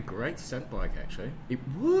 It'd make a great stunt bike, actually. It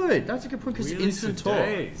would. That's a good point because Really instant for torque.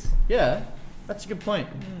 days. Yeah, that's a good point.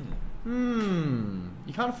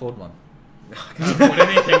 You can't afford one. I can't afford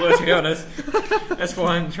anything, let's be honest. That's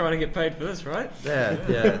why I'm trying to get paid for this, right?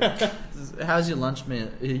 Yeah. How's your lunch meal?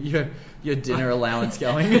 Your dinner allowance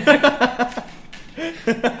going? Well,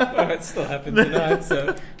 it still happened tonight,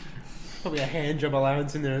 so... Probably a hand job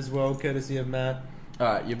allowance in there as well, courtesy of Matt. All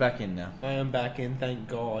right, you're back in now. I am back in, thank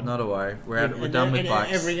God. Not a worry. We're done with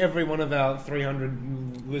bikes. Every one of our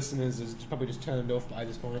 300 listeners is probably just turned off by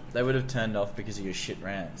this point. They would have turned off because of your shit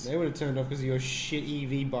rants. They would have turned off because of your shit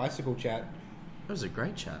EV bicycle chat. It was a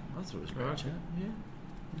great chat. I thought it was a great Right. chat.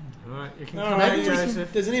 Yeah. Alright, you can All come right, back,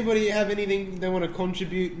 Joseph. does anybody have anything they want to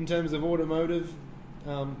contribute in terms of automotive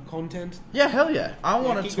content? Yeah, hell yeah. I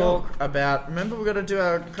want keep to talk about... Remember, we've got to do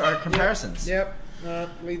our comparisons. Yep.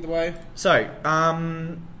 Lead the way. So,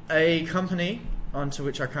 a company onto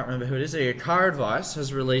which I can't remember who it is, Car Advice,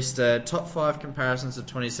 has released top 5 comparisons of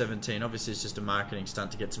 2017. Obviously, it's just a marketing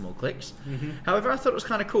stunt to get some more clicks. However, I thought it was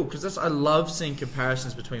kind of cool because I love seeing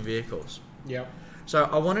comparisons between vehicles. Yep. So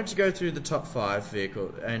I wanted to go through the top 5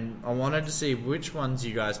 vehicles, and I wanted to see which ones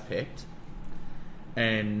you guys picked,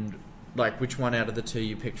 and like which one out of the 2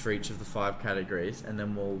 you picked for each of the 5 categories, and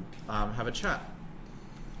then we'll have a chat.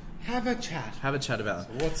 Have a chat. Have a chat about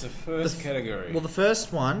it. What's the first category? Well, the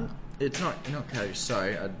first one, it's not category.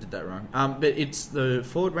 Sorry, I did that wrong. But it's the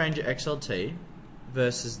Ford Ranger XLT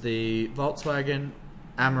versus the Volkswagen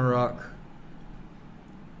Amarok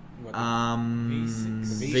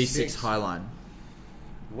V6 Highline.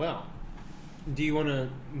 Well, do you want to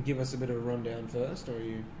give us a bit of a rundown first, or are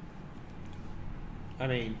you... I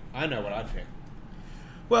mean, I know what I'd pick.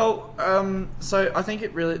 Well, so I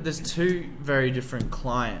think there's 2 very different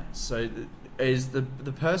clients. So is the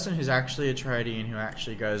person who's actually a tradie and who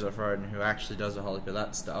actually goes off road and who actually does a whole heap of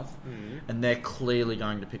that stuff, and they're clearly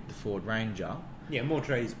going to pick the Ford Ranger. Yeah, more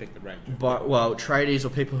tradies pick the Ranger. But tradies or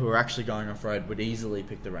people who are actually going off road would easily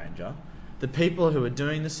pick the Ranger. The people who are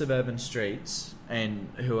doing the suburban streets and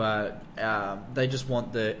who are they just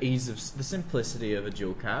want the ease of the simplicity of a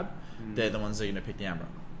dual cab, they're the ones that are going to pick the Amarok.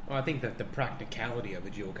 Well, I think that the practicality of a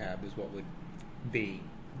dual cab is what would be...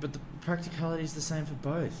 But the practicality is the same for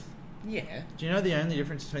both. Yeah. Do you know the only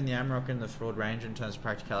difference between the Amarok and the Ford Ranger in terms of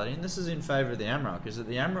practicality? And this is in favour of the Amarok, is that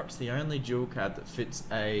the Amarok's the only dual cab that fits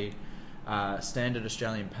a standard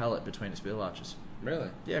Australian pallet between its wheel arches. Really?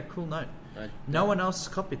 Yeah, cool note. No one else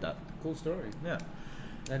has copied that. Cool story. Yeah.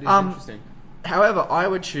 That is interesting. However, I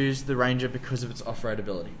would choose the Ranger because of its off-road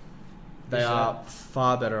ability. They are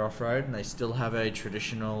far better off-road, and they still have a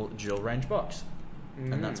traditional dual-range box.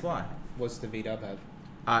 And that's why. What's the VW have?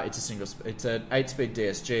 It's it's an 8-speed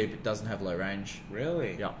DSG, but it doesn't have low range.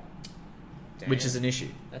 Really? Yeah. Damn. Which is an issue.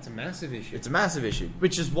 That's a massive issue. It's a massive issue.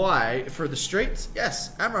 Which is why, for the streets,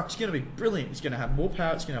 yes, Amarok's going to be brilliant. It's going to have more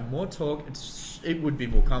power, it's going to have more torque, it would be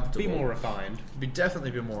more comfortable. Be more refined.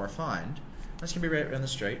 Definitely be more refined. That's going to be right around the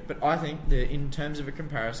street. But I think that in terms of a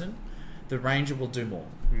comparison, the Ranger will do more.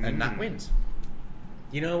 And that wins.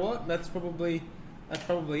 You know what? That's probably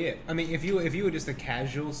it. I mean, if you were just a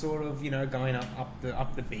casual sort of, going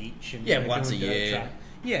up the beach and once doing a dirt year. track,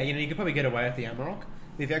 you could probably get away with the Amarok.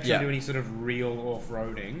 If you actually do any sort of real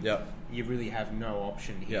off-roading, you really have no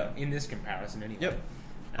option here in this comparison anyway. Yep.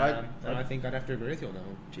 I think I'd have to agree with you on that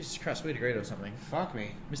one. Jesus Christ, we'd agreed on something. Fuck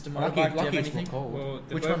me. Mr. Lucky Motorbike, do you have it's anything? not cold. Well,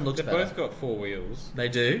 Which one looks they've better? both got 4 wheels. They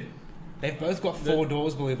do? They've both got 4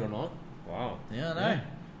 doors, believe it or not. Wow. Yeah, I know. Yeah.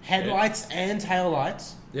 Headlights and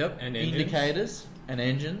taillights. Yep. And engines. Indicators and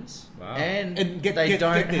engines. Wow. And, And they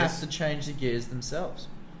don't get have this. to change the gears themselves.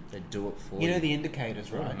 They do it for you. You know the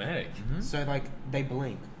indicators, right? Automatic. So like they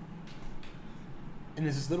blink, and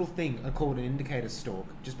there's this little thing called an indicator stalk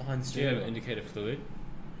just behind the Do you have steering wheel. indicator fluid?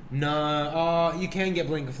 No, you can get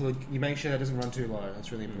blinker fluid. You make sure that doesn't run too low.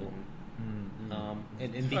 That's really important.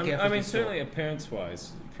 And be careful. I mean, with the stalk. certainly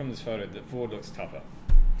appearance-wise, from this photo, the Ford looks tougher.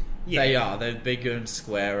 Yeah. They are. They're bigger and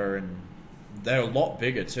squarer, and they're a lot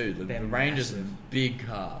bigger too. The They're Range is a massive. big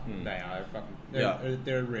car. They are fucking. Yeah.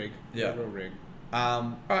 They're a rig. Yeah. They're a real rig.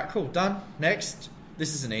 All right, cool, done. Next,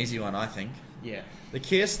 this is an easy one, I think. Yeah. The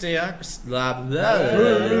Kia Stinger.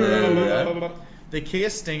 The Kia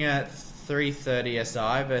Stinger 330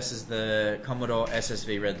 SI versus the Commodore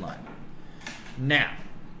SSV Redline. Now,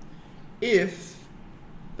 if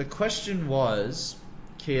the question was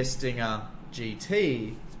Kia Stinger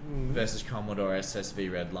GT versus Commodore SSV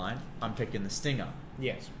Redline, I'm picking the Stinger.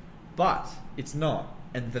 Yes. But it's not,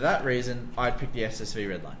 and for that reason, I'd pick the SSV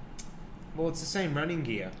Redline. Well, it's the same running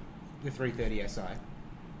gear, the 330 SI.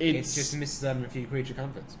 It just misses out on a few creature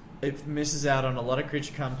comforts. It misses out on a lot of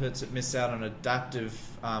creature comforts. It misses out on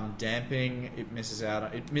adaptive damping. It misses out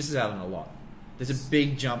on a lot. There's a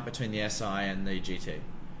big jump between the SI and the GT.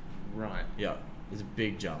 Right. Yeah, there's a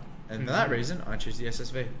big jump, and for that reason, I choose the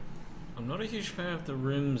SSV. I'm not a huge fan of the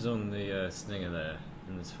rims on the Stinger there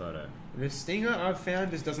in this photo. The Stinger I've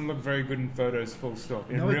found just doesn't look very good in photos. Full stop.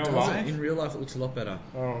 In No, real it doesn't. life, In real life, it looks a lot better.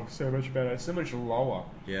 oh, so much better. So much lower.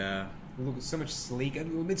 Yeah. It looks so much sleeker.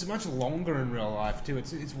 It's much longer in real life too.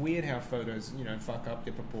 It's weird how photos fuck up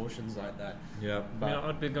their proportions like that. Yeah. I mean,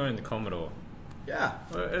 I'd be going the Commodore. Yeah.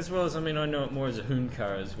 As well as, I mean, I know it more as a hoon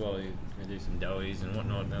car as well. You do some doughies and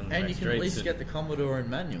whatnot down the And back you can at streets least get the Commodore in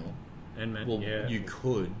manual. And man, Well, yeah, you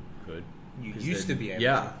could. You 'Cause used to then- be able.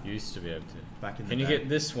 Yeah. used to be able to. Back in the Can you day. get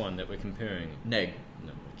this one that we're comparing? Neg.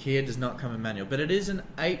 No. Kia does not come in manual, but it is an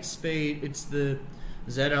 8-speed. It's the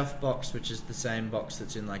ZF box, which is the same box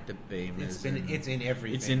that's in like the Beamers. It's in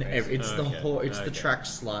everything. It's in every. It's the Okay, whole. It's the okay. track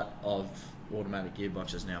slut of automatic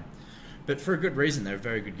gearboxes now, but for a good reason. They're a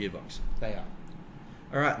very good gearbox. They are.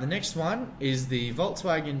 All right, the next one is the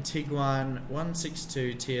Volkswagen Tiguan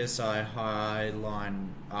 162 TSI Highline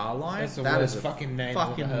R-Line. That's the That worst is a fucking name I've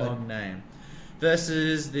fucking ever heard. long name.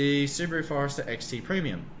 Versus the Subaru Forester XT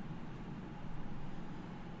Premium.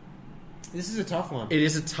 This is a tough one. It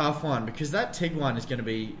is a tough one because that Tiguan is going to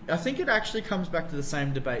be... I think it actually comes back to the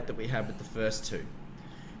same debate that we had with the first two.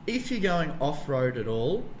 If you're going off-road at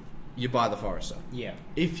all, you buy the Forester. Yeah.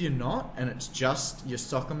 If you're not, and it's just your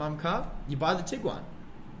soccer mum car, you buy the Tiguan.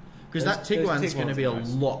 Because that Those Tiguan's going to Tiguan's be a nice.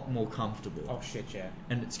 lot more comfortable. Oh shit, yeah.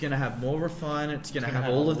 And it's going to have more refinement. It's going to gonna have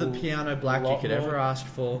have all a of the little- piano black you lot could ever more. ask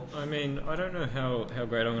for. I mean, I don't know how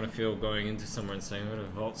great I'm going to feel going into somewhere and saying,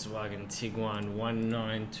 I've got a Volkswagen Tiguan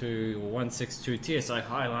 192 or 162 TSI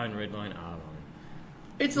Highline, Redline, R-Line.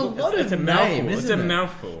 It's a Look, lot it's of a name, mouthful. isn't It's it? a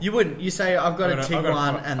mouthful. You wouldn't. You say, I've got a I've got a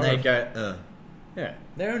Tiguan, fu- and I've they got go, Yeah.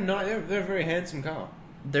 They're a very handsome car.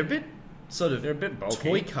 They're a bit sort of They're a bit bulky.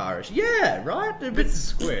 toy carish. Yeah, right? They're a A bit... bit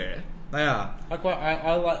square. They are.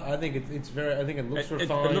 I think it's very. I think it looks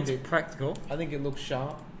refined. It looks practical. I think it looks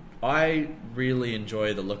sharp. I really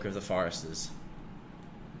enjoy the look of the Foresters.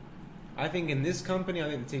 I think in this company, I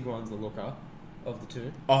think the Tiguan's the looker of the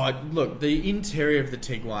two. Oh, look, the interior of the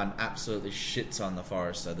Tiguan absolutely shits on the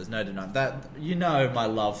Forester. There's no denying that. You know my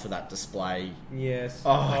love for that display. Yes.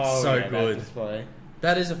 Oh, it's so yeah, that good. display.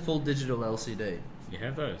 That is a full digital LCD. You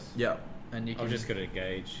have those. Yeah, and you can I've just got a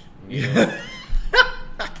gauge. Yeah.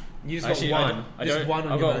 You just Actually, got one. I Just don't. one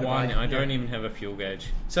on I've your got one. motorbike. I don't Yeah. even have a fuel gauge.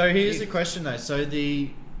 So here's the question though. So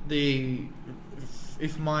the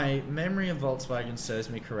if my memory of Volkswagen serves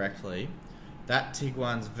me correctly, that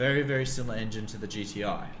Tiguan's very very similar engine to the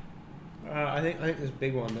GTI. I think this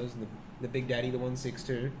big one. Those are the Big Daddy, the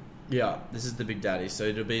 162. Yeah, this is the Big Daddy. So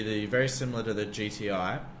it'll be the very similar to the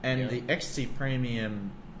GTI, and Yeah. the XT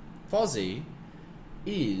Premium Fozzy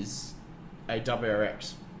is a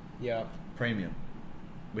WRX Yeah. Premium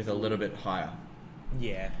with a little bit higher.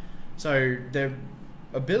 Yeah. So their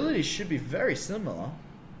abilities should be very similar.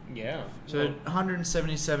 Yeah. So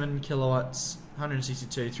 177 kilowatts,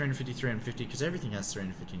 162, 350, 350, because everything has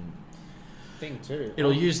 350. thing too.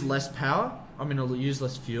 It'll use less power. I mean, it'll use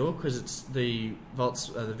less fuel because it's the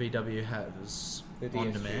the VW has The on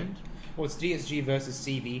DSG. demand. Well, it's DSG versus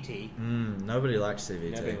CVT. Nobody likes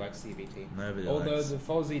CVT. Nobody likes CVT. Nobody Although likes. the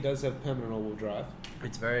Fozzy does have permanent all-wheel drive.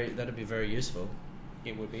 That'd be very useful,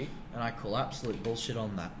 It would be. and I call absolute bullshit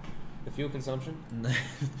on that. The fuel consumption?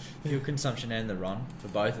 Fuel consumption and the RON for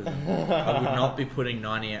both of them. I would not be putting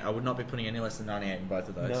 98. I would not be putting any less than 98 in both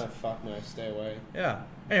of those. No, fuck no, stay away. Yeah.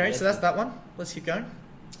 Anyway, so that's that one. Let's keep going.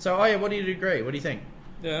 So, what do you agree? What do you think?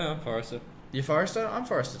 Yeah, I'm Forester. You're Forester? I'm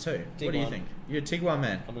Forester too. Tiguan. What do you think? You're a Tiguan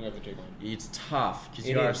man. I'm gonna go for Tiguan. It's tough because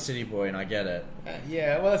you are a city boy, and I get it.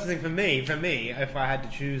 Yeah, well, that's the thing for me. For me, if I had to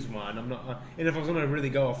choose one, I'm not. And if I was going to really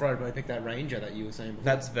go off road, I'd pick that Ranger that you were saying before.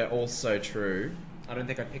 That's also true. I don't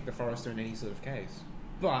think I'd pick the Forester in any sort of case.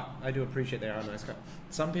 But I do appreciate they are a nice car.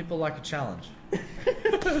 Some people like a challenge.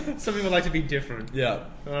 Some people like to be different. Yeah.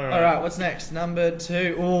 All right. What's next? Number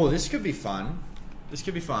 2. Oh, this could be fun.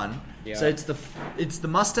 Yeah. So it's the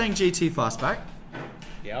Mustang GT Fastback.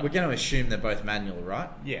 Yeah. We're going to assume they're both manual, right?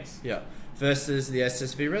 Yes. Yeah. Versus the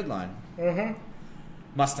SSV Redline.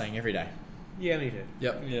 Mustang every day. Yeah, me too.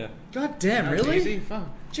 Yep. Yeah. God damn, That's really? easy. Fuck.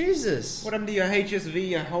 Jesus. What happened to your HSV,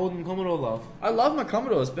 your Holden Commodore love? I love my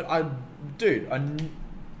Commodores, but I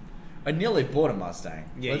nearly bought a Mustang.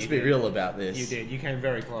 Yeah, Let's you be did. real about this. You did. You came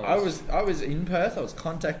very close. I was in Perth. I was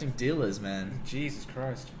contacting dealers, man. Jesus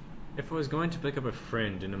Christ. If I was going to pick up a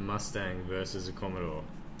friend in a Mustang versus a Commodore,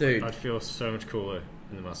 Dude. I'd feel so much cooler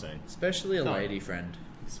in the Mustang. Especially a Oh. lady friend.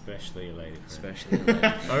 Especially a lady friend. Especially a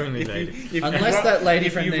lady. Only If you- lady. if you Unless rock- that lady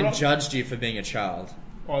if friend you then rock- judged you for being a child.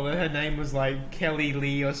 Or her name was like Kelly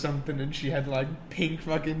Lee or something, and she had like pink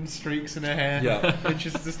fucking streaks in her hair. Yeah. And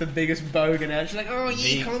she's just the biggest bogan out. She's like, oh,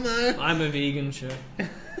 yeah, come on. I'm a vegan shirt.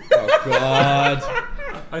 Oh, God.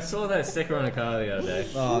 I saw that sticker on a car the other day.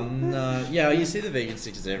 Oh, no. Yeah, you see the vegan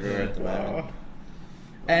stickers everywhere at the moment.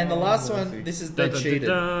 And the last one, this is dead cheated,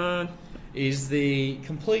 is the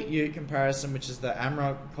complete ute comparison, which is the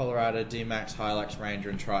Amarok, Colorado, D-Max, Hilux, Ranger,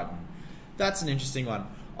 and Triton. That's an interesting one.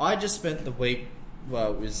 I just spent the week,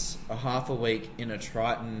 well, it was a half a week in a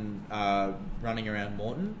Triton running around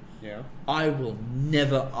Morton. Yeah. I will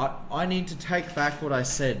never... I need to take back what I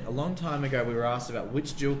said. A long time ago, we were asked about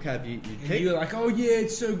which dual cab you'd And pick. you were like, oh, yeah,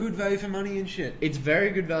 it's so good value for money and shit. It's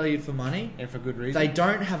very good value for money. And for good reason. They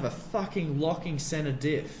don't have a fucking locking center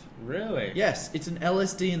diff. Really? Yes, it's an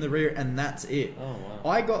LSD in the rear and that's it. Oh,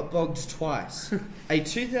 wow. I got bogged twice. A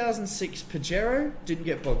 2006 Pajero didn't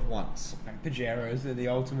get bogged once. Pajeros are the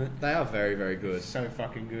ultimate. They are very, very good. So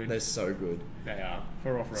fucking good. They're so good. They are.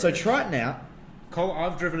 For off-road. So Triton out.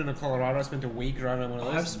 I've driven in Colorado. I spent a week driving on one of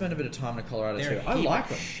those. I've spent a bit of time in Colorado They're too. a I heap like of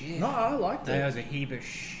them. shit. No, I liked That it. was a heap of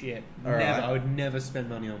shit. All Never. right. I would never spend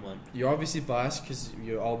money on one. You're obviously biased because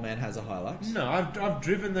your old man has a Hilux. No, I've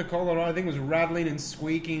driven the Colorado. I think it was rattling and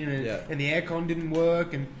squeaking, and, Yeah. and the aircon didn't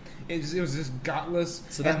work, and it was just gutless.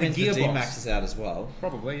 So that and means the gearbox. D-Max is out as well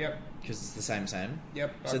Probably, yep. because it's the same.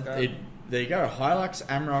 Yep. So like that. there you go. Hilux,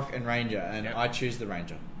 Amarok, and Ranger, and Yep. I choose the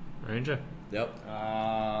Ranger. Ranger. Yep.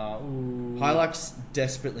 Ooh. Hilux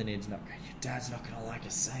desperately needs an upgrade. Your dad's not going to like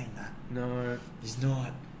us saying that. No. He's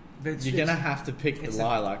not. But You're going to have to pick the it's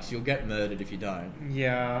Hilux. You'll get murdered if you don't.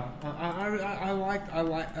 Yeah.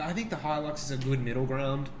 I think the Hilux is a good middle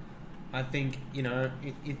ground. I think,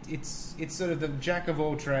 it's sort of the jack of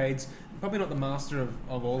all trades. Probably not the master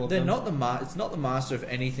of all of They're them. not it's not the master of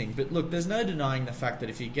anything. But look, there's no denying the fact that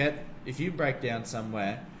if you break down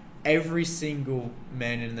somewhere, every single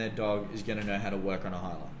man and their dog is going to know how to work on a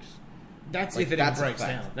Hilux. That's Like, if it that's a breaks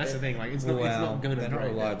fact. down. That's the thing. Like it's Well, not going to they're not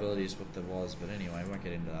break. reliability is what there was, but anyway, we won't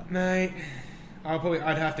get into that. Mate,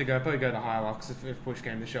 I'd have to probably go the Hilux if push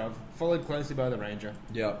came to shove. Followed closely by the Ranger.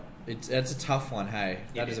 Yep, it's a tough one. Hey,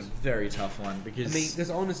 that It is a is. very tough one I because mean, there's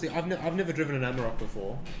honestly, I've never driven an Amarok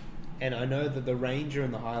before, and I know that the Ranger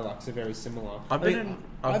and the Hilux are very similar. I've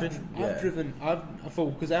I've driven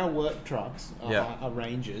because our work trucks Yeah. are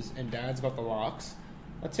Rangers, and Dad's got the Lux.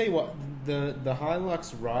 I'll tell you what, the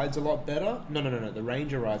Hilux rides a lot better. No, the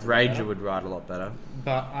Ranger rides. A lot Ranger better, would ride a lot better.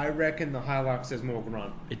 but I reckon the Hilux has more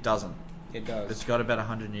grunt. It doesn't. It does. It's got about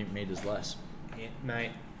 100 newton meters less. Yeah,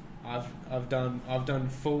 mate, I've done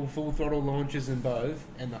full throttle launches in both,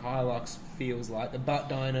 and the Hilux feels like the butt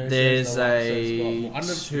dyno. There's says the Lux has got a more. I don't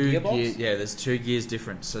know if it's the 2 gearbox. gear. Yeah, there's 2 gears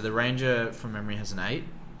difference. So the Ranger, from memory, has an 8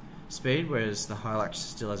 speed, whereas the Hilux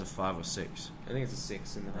still has a 5 or 6. I think it's a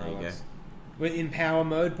 6 in the There you Hilux. go. We're in power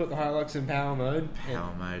mode. Put the Hilux in power mode.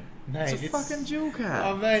 Power mode. Mate, it's a fucking dual cab.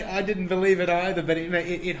 Oh mate, I didn't believe it either, but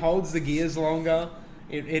it holds the gears longer.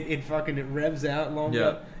 It revs out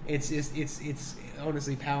longer. Yeah. It's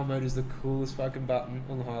honestly, power mode is the coolest fucking button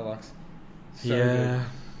on the Hilux. So yeah. good.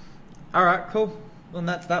 All right, cool. Well,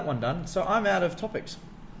 that's that one done. So I'm out of topics.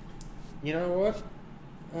 You know what?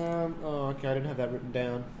 Okay, I didn't have that written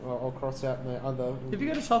down. I'll cross out my other. Have you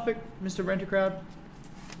got a topic, Mr. Rent-A-Crowd?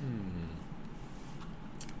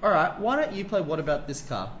 All right, why don't you play What About This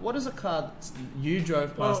Car? What is a car that you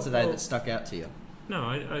drove past today that stuck out to you? No,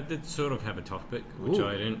 I did sort of have a topic, which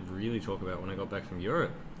I didn't really talk about when I got back from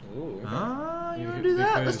Europe. Ooh. You want to do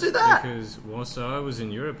that? Let's do that. Because whilst I was in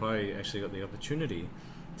Europe, I actually got the opportunity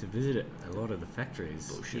to visit a lot of the factories.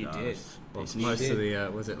 Bullshit. You did. Well, You most did. of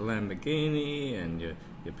the was it Lamborghini and your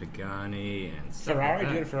Pagani and stuff Ferrari?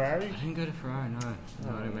 like Did you go that. to Ferrari? I didn't go to Ferrari. No,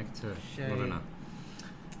 I didn't make it to shame. Modena.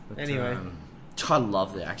 But, Anyway. I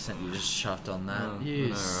love the accent you just shoved on that. Oh, You I know,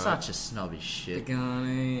 right? such a snobby shit.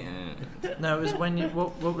 Pagani and No, it was when you.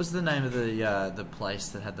 What was the name of the place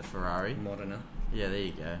that had the Ferrari? Modena. Yeah, there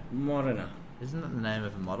you go. Modena. Isn't that the name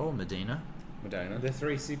of a model? Medina. Modena. The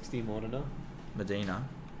 360 Modena. Medina.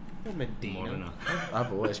 Or Medina. Modena.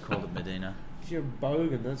 I've always called it Medina. You're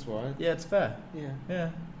bogan, that's why. Yeah, it's fair. Yeah. Yeah,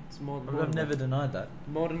 It's Modena. I've never denied that.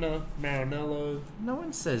 Modena, Maranello. No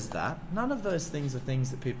one says that. None of those things are things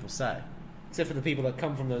that people say. Except for the people that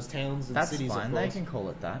come from those towns and That's cities, fine. of They course. can call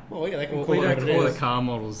it that. Well, yeah, they can Or, call it what it or the is. car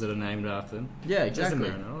models that are named after them. Yeah, exactly.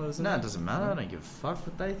 Doesn't matter, doesn't No, it? it doesn't matter. I don't give a fuck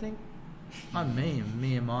what they think. I'm me, and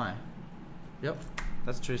me am I. Yep,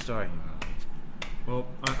 that's a true story. Well,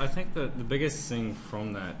 I think that the biggest thing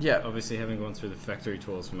from that, Yeah. obviously having gone through the factory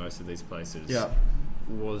tours for most of these places, Yeah.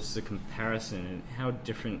 was the comparison and how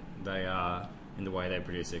different they are in the way they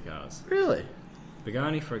produce their cars. Really?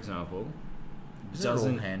 Pagani, for example, Is it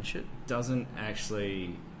all hand shit? doesn't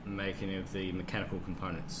actually make any of the mechanical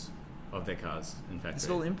components of their cars in factory. It's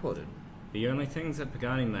all imported. The only things that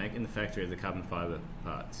Pagani make in the factory are the carbon fibre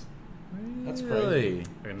parts. That's Really?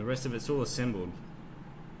 And the rest of it's all assembled.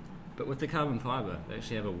 But with the carbon fibre, they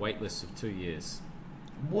actually have a wait list of 2 years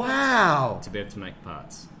Wow! to be able to make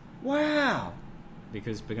parts. Wow!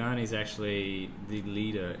 Because Pagani is actually the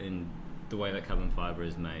leader in the way that carbon fibre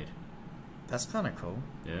is made. That's kind of cool.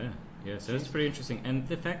 Yeah, so it's pretty interesting. And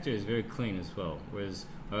the factory is very clean as well. Whereas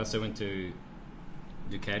I also went to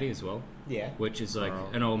Ducati as well, Yeah. which is like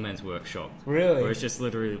an old man's workshop. Really? Where it's just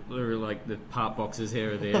literally like the part boxes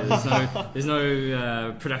here or there. There's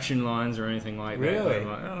no production lines or anything like that. Really?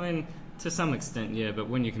 I mean, to some extent, yeah. But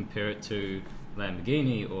when you compare it to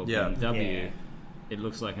Lamborghini or Yeah. BMW, Yeah. it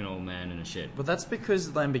looks like an old man in a shed. But that's because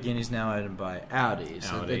Lamborghini's now owned by Audi,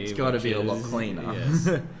 so Audi, it's got to which be a lot is- cleaner. yes.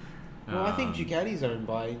 Well, I think Ducati's owned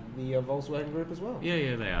by the Volkswagen Group as well.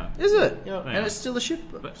 Yeah, they are. Is it? Yeah. And it's still a ship.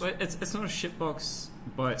 But it's not a shitbox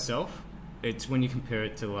by itself. It's when you compare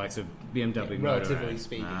it to the likes of BMW Relatively Motorrad.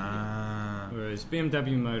 speaking. Ah. Whereas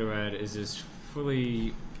BMW Motorrad is this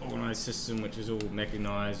fully organised system which is all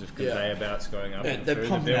mechanised with conveyor belts going up and They're through the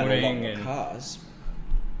pumping out a lot building more and cars.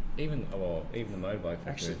 even the motorbike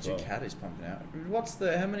factory Actually, as well. Ducati's pumping out. What's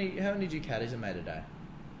the how many Ducatis are made a day?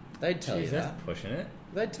 They'd tell you Jeez, that's that. pushing it.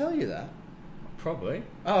 They'd tell you that. Probably.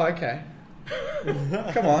 Oh, okay.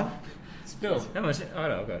 Come on. Spill. How much?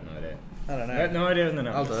 I've got no idea. I don't know. I got no idea on the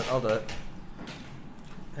numbers. I'll do it.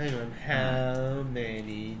 Hang on. How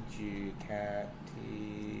many Ducatis?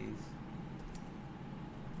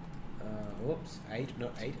 Whoops. 8,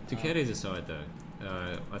 not 8. Ducati's aside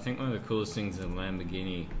though, I think one of the coolest things in the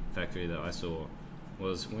Lamborghini factory that I saw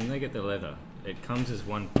was when they get the leather, it comes as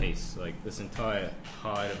one piece, like this entire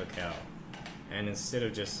hide of a cow. And instead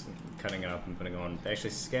of just cutting it up and putting it on, they actually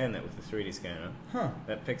scan that with a 3D scanner. Huh.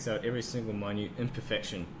 That picks out every single minute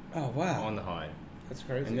imperfection Oh, wow. on the hide. That's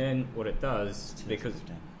crazy. And then what it does,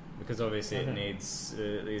 because obviously it needs,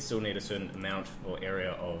 you still need a certain amount or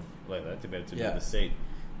area of leather to be able to do Yeah. the seat.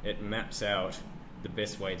 It maps out the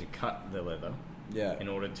best way to cut the leather Yeah. in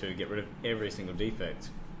order to get rid of every single defect,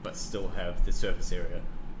 but still have the surface area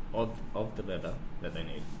of the leather that they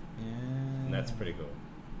need. And that's pretty cool.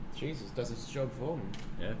 Jesus, does its job for them.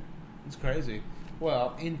 Yeah. It's crazy.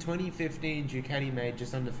 Well, in 2015, Ducati made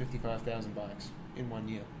just under 55,000 bikes in 1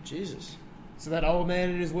 year. Jesus. So that old man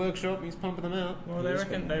in his workshop, he's pumping them out. Well, they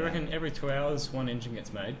reckon every 2 hours one engine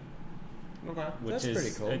gets made, Okay. which That's is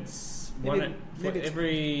pretty cool. It's Maybe it's-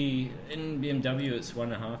 every in BMW it's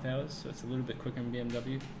 1.5 hours, so it's a little bit quicker in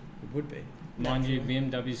BMW. It would be. Mind you,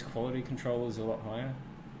 BMW's quality control is a lot higher.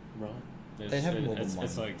 Right. They'd have more than it's, one.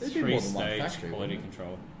 It's like They'd be more than one 3-stage factory, quality wouldn't it?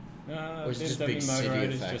 control. Or is it just BMW big city Motorrad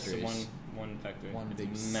of is just factories? one factory. One It's big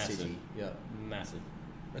massive, city. Yeah. massive.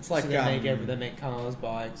 It's Like like so they make cars,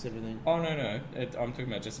 bikes, everything. Oh no, I'm talking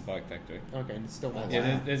about just the bike factory. Okay, and it's still that.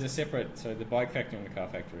 Yeah, wow. there's a separate. So the bike factory and the car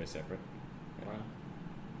factory are separate. Wow.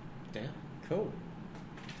 Damn. cool.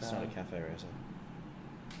 It's not a Um, cafe racer.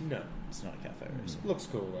 No. It's not a cafe racer. Looks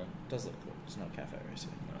cool though. It does look cool. It's not a cafe racer.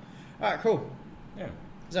 No. Alright, cool. Yeah,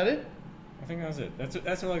 Is that it? I think that was it.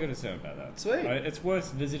 That's all I got to say about that. Sweet. It's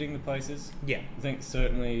worth visiting the places. Yeah. I think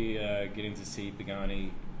certainly getting to see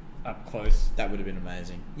Pagani up close. That would have been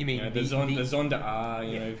amazing. You mean You know, the Zonda R.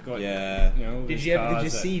 You know, you've got. Yeah. You know, Did there's you cars did you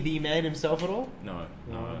that- see the man himself at all? No.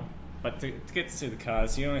 No. But to get to see the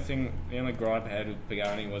cars, the only gripe I had with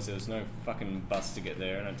Pagani was there was no fucking bus to get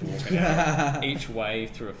there, and I had to walk an hour each way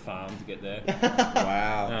through a farm to get there.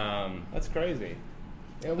 Wow. That's crazy.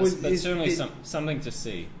 But certainly something to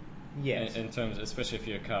see. Yes. In terms, especially if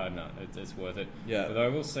you're a car nut, it's worth it. Yeah. But I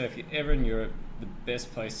will say, if you're ever in Europe, the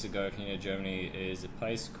best place to go if you're near Germany is a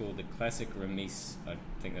place called the Classic Remise. I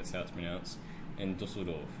think that's how it's pronounced, in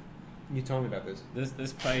Dusseldorf. You told me about this.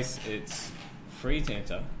 This place, it's free to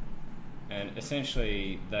enter, and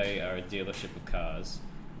essentially they are a dealership of cars.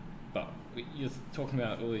 But you're talking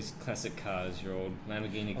about all these classic cars, your old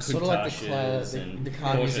Lamborghini Countachs sort of like and the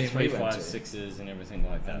car Porsche museum we went to. 356s and everything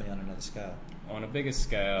like that. Only on another scale. On a bigger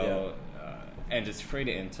scale, and it's free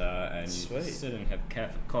to enter, and Sweet. you sit and have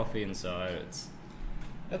coffee inside.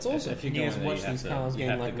 That's awesome. If you You just watch these cars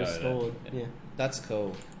getting like restored. Yeah. That's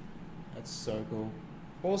cool. That's so cool.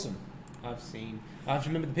 Awesome. I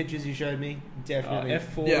remember the pictures you showed me. Definitely.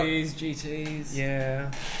 F40s, GTs. Yeah.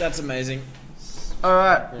 That's amazing.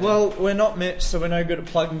 Alright, well, we're not Mitch, so we're no good at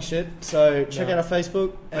plugging shit. So check out our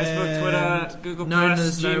Facebook. Twitter, Google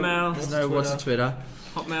Plus, Gmail. What's a Twitter?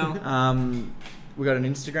 Hotmail. We've got an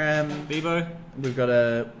Instagram. Bebo. We've got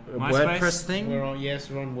a MySpace. WordPress thing. We're on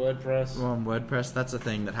WordPress. We're on WordPress. That's a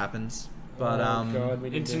thing that happens. But God, we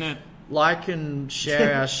need Internet. like and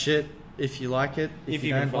share our shit if you like it. If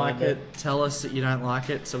you can don't like find it, tell us that you don't like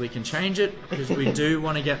it so we can change it, because we do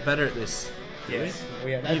want to get better at this. Yes. Well,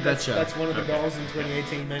 yeah, You betcha. That's one of the goals in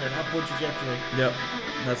 2018, man. An upward trajectory. Yep,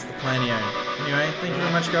 that's the plan. Anyway, thank you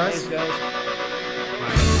very much, guys. Thanks, guys.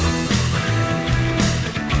 Bye.